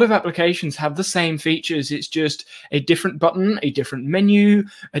is a lot of applications have the same features. It's just a different button, a different menu,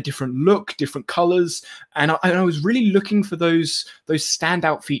 a different look, different colors. And I was really looking for those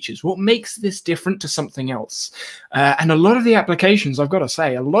standout features. What makes this different to something else? And a lot of the applications, I've got to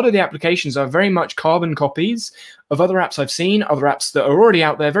say, a lot of the applications are very much carbon copies of other apps I've seen, other apps that are already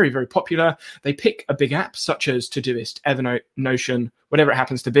out there, very, very popular. They pick a big app such as Todoist, Evernote, Notion, whatever it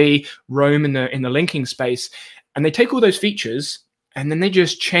happens to be, Roam in the linking space, and they take all those features and then they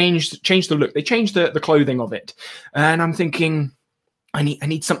just change the look. They change the clothing of it. And I'm thinking, I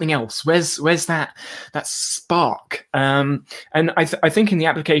need something else. Where's that spark? And I think in the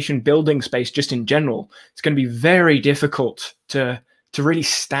application building space, just in general, it's going to be very difficult to really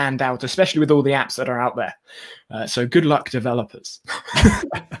stand out, especially with all the apps that are out there. So good luck, developers.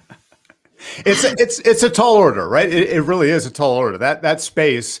 It's a tall order, right? It really is a tall order. That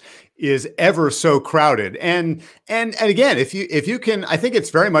space is ever so crowded. And again, if you can, I think it's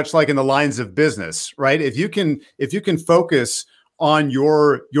very much like in the lines of business, right? If you can focus on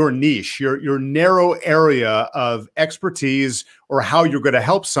your niche, your narrow area of expertise, or how you're going to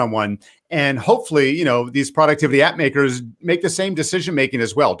help someone. And hopefully, you know, these productivity app makers make the same decision making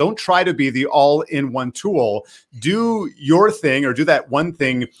as well. Don't try to be the all-in-one tool. Do your thing, or do that one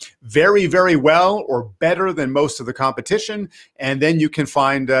thing very, very well, or better than most of the competition, and then you can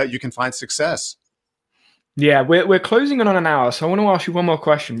find success. Yeah, we're closing in on an hour, so I want to ask you one more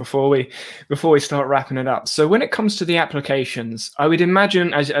question before we start wrapping it up. So when it comes to the applications, I would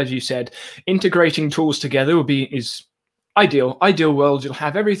imagine, as you said, integrating tools together is ideal. Ideal world, you'll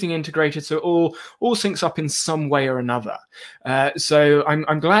have everything integrated, so all syncs up in some way or another. So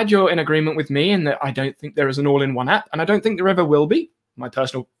I'm glad you're in agreement with me in that I don't think there is an all-in-one app, and I don't think there ever will be. My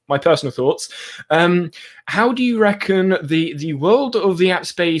personal thoughts. How do you reckon the world of the app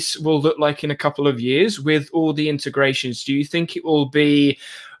space will look like in a couple of years with all the integrations? Do you think it will be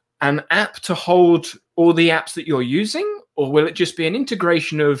an app to hold all the apps that you're using, or will it just be an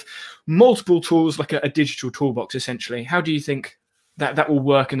integration of multiple tools, like a digital toolbox, essentially? How do you think that will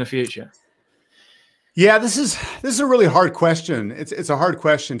work in the future? Yeah, this is a really hard question. It's a hard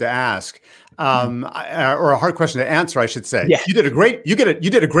question to ask, or a hard question to answer, I should say. Yeah. You did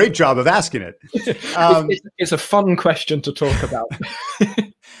a great job of asking it. It's a fun question to talk about.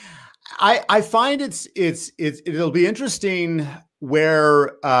 I find it'll be interesting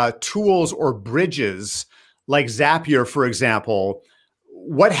where tools or bridges like Zapier, for example,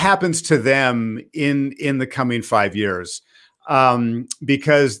 what happens to them in the coming 5 years.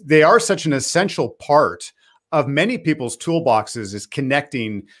 Because they are such an essential part of many people's toolboxes, is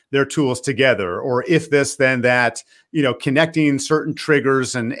connecting their tools together, or if this, then that, you know, connecting certain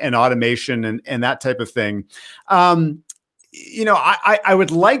triggers and automation and that type of thing. You know, I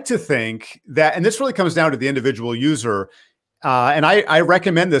would like to think that, and this really comes down to the individual user. And I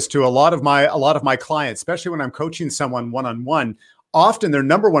recommend this to a lot of my clients, especially when I'm coaching someone one-on-one. Often their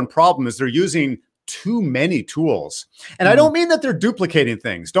number one problem is they're using too many tools. And I don't mean that they're duplicating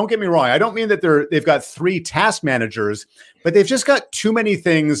things. Don't get me wrong. I don't mean that they've got 3 task managers, but they've just got too many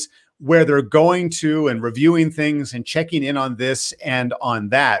things where they're going to and reviewing things and checking in on this and on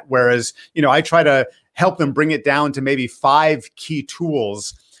that. Whereas, you know, I try to help them bring it down to maybe 5 key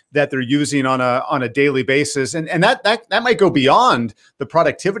tools that they're using on a daily basis. And that might go beyond the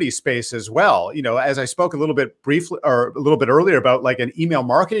productivity space as well. You know, as I spoke a little bit briefly, or a little bit earlier, about like an email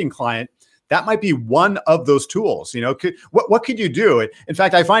marketing client, that might be one of those tools. You know, what could you do? In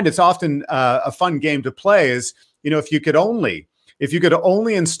fact, I find it's often a fun game to play is, you know, if you could only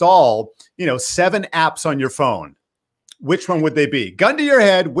install, you know, 7 apps on your phone, which one would they be? Gun to your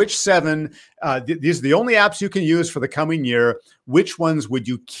head, which 7, these are the only apps you can use for the coming year. Which ones would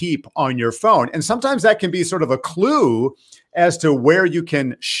you keep on your phone? And sometimes that can be sort of a clue as to where you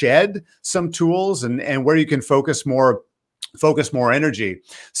can shed some tools and where you can focus more energy.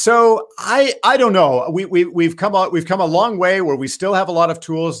 So I don't know. We've come a long way where we still have a lot of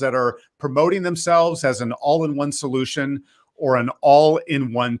tools that are promoting themselves as an all-in-one solution or an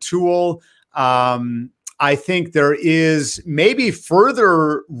all-in-one tool. I think there is maybe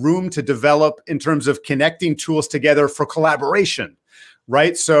further room to develop in terms of connecting tools together for collaboration,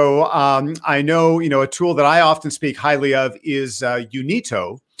 right? So I know, you know, a tool that I often speak highly of is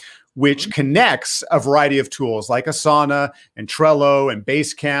Unito, which connects a variety of tools like Asana and Trello and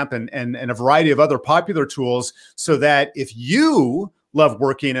Basecamp and a variety of other popular tools, so that if you love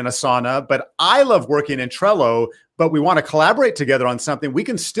working in Asana, but I love working in Trello, but we want to collaborate together on something, we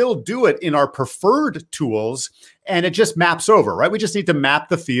can still do it in our preferred tools, and it just maps over, right? We just need to map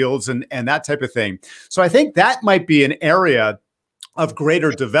the fields and that type of thing. So I think that might be an area of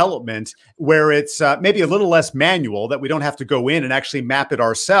greater development where it's maybe a little less manual, that we don't have to go in and actually map it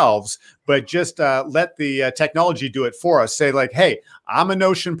ourselves, but just let the technology do it for us. Say like, hey, I'm a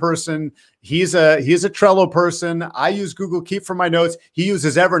Notion person. He's a Trello person. I use Google Keep for my notes. He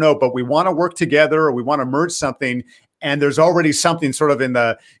uses Evernote, but we want to work together, or we want to merge something. And there's already something sort of in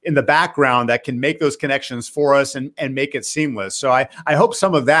the background that can make those connections for us and make it seamless. So I hope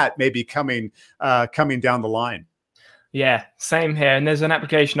some of that may be coming down the line. Yeah, same here. And there's an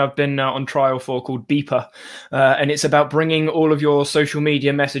application I've been on trial for called Beeper. And it's about bringing all of your social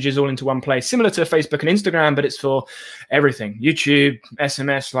media messages all into one place, similar to Facebook and Instagram, but it's for everything: YouTube,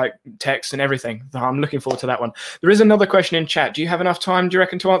 SMS, like text and everything. I'm looking forward to that one. There is another question in chat. Do you have enough time, do you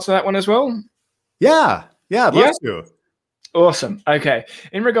reckon, to answer that one as well? Yeah, I'd love to. Awesome. Okay.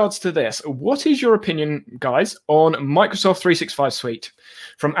 In regards to this, what is your opinion, guys, on Microsoft 365 Suite,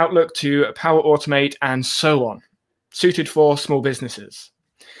 from Outlook to Power Automate and so on, suited for small businesses?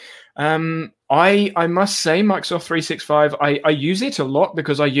 I must say Microsoft 365, I use it a lot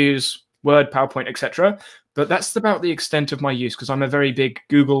because I use Word, PowerPoint, etc. but that's about the extent of my use because I'm a very big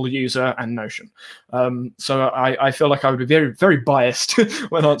Google user and Notion. So I feel like I would be very, very biased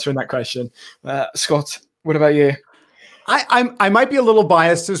when answering that question. Scott, what about you? I might be a little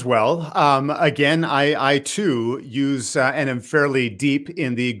biased as well. Again, I too use and am fairly deep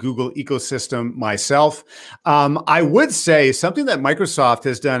in the Google ecosystem myself. I would say something that Microsoft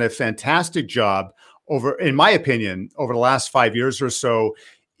has done a fantastic job over, in my opinion, over the last 5 years or so,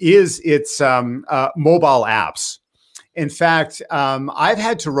 is its mobile apps. In fact, I've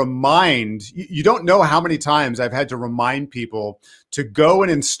had to remind, you don't know how many times I've had to remind people to go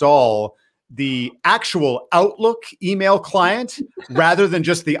and install the actual Outlook email client rather than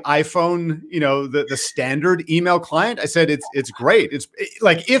just the iPhone, the standard email client. I said, it's great. It's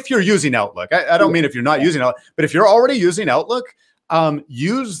like, if you're using Outlook, I don't mean if you're not using Outlook, but if you're already using Outlook,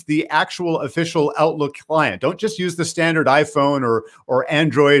 use the actual official Outlook client. Don't just use the standard iPhone or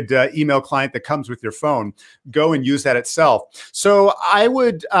Android email client that comes with your phone. Go and use that itself. So I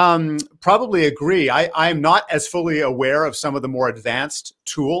would probably agree. I'm not as fully aware of some of the more advanced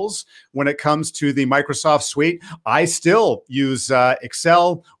tools when it comes to the Microsoft suite. I still use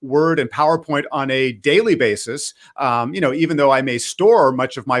Excel, Word, and PowerPoint on a daily basis. Even though I may store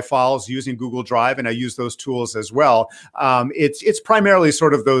much of my files using Google Drive, and I use those tools as well. It's primarily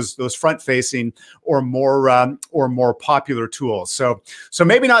sort of those front-facing or more popular tools. So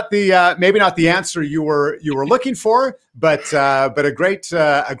maybe not the answer you were looking for, but a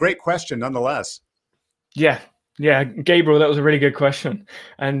great question nonetheless. Yeah, Gabriel, that was a really good question,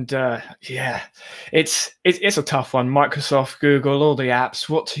 and yeah, it's a tough one. Microsoft, Google, all the apps,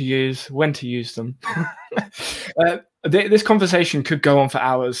 what to use, when to use them. This conversation could go on for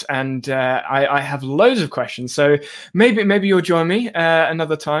hours, and I have loads of questions. So maybe you'll join me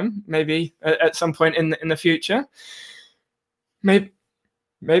another time, maybe at some point in the future. Maybe.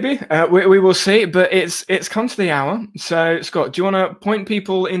 We will see, but it's come to the hour. So, Scott, do you want to point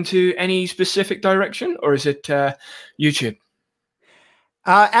people into any specific direction, or is it YouTube?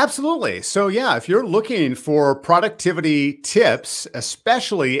 Absolutely. So yeah, if you're looking for productivity tips,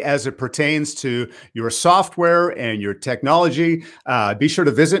 especially as it pertains to your software and your technology, be sure to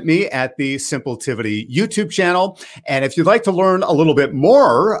visit me at the Simpletivity YouTube channel. And if you'd like to learn a little bit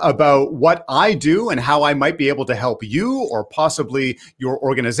more about what I do and how I might be able to help you or possibly your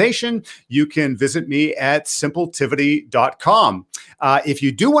organization, you can visit me at simpletivity.com. If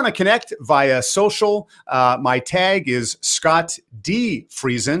you do want to connect via social, my tag is Scott D.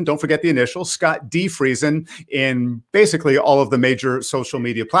 Friesen. Don't forget the initial, Scott D. Friesen, in basically all of the major social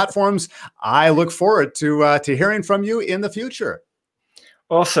media platforms. I look forward to hearing from you in the future.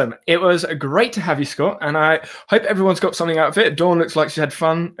 Awesome. It was great to have you, Scott, and I hope everyone's got something out of it. Dawn looks like she had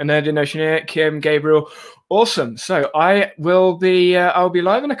fun, and Nerdy Notioneer, Kim, Gabriel. Awesome. So I'll be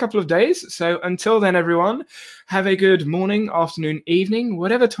live in a couple of days. So until then, everyone, have a good morning, afternoon, evening,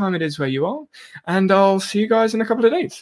 whatever time it is where you are, and I'll see you guys in a couple of days.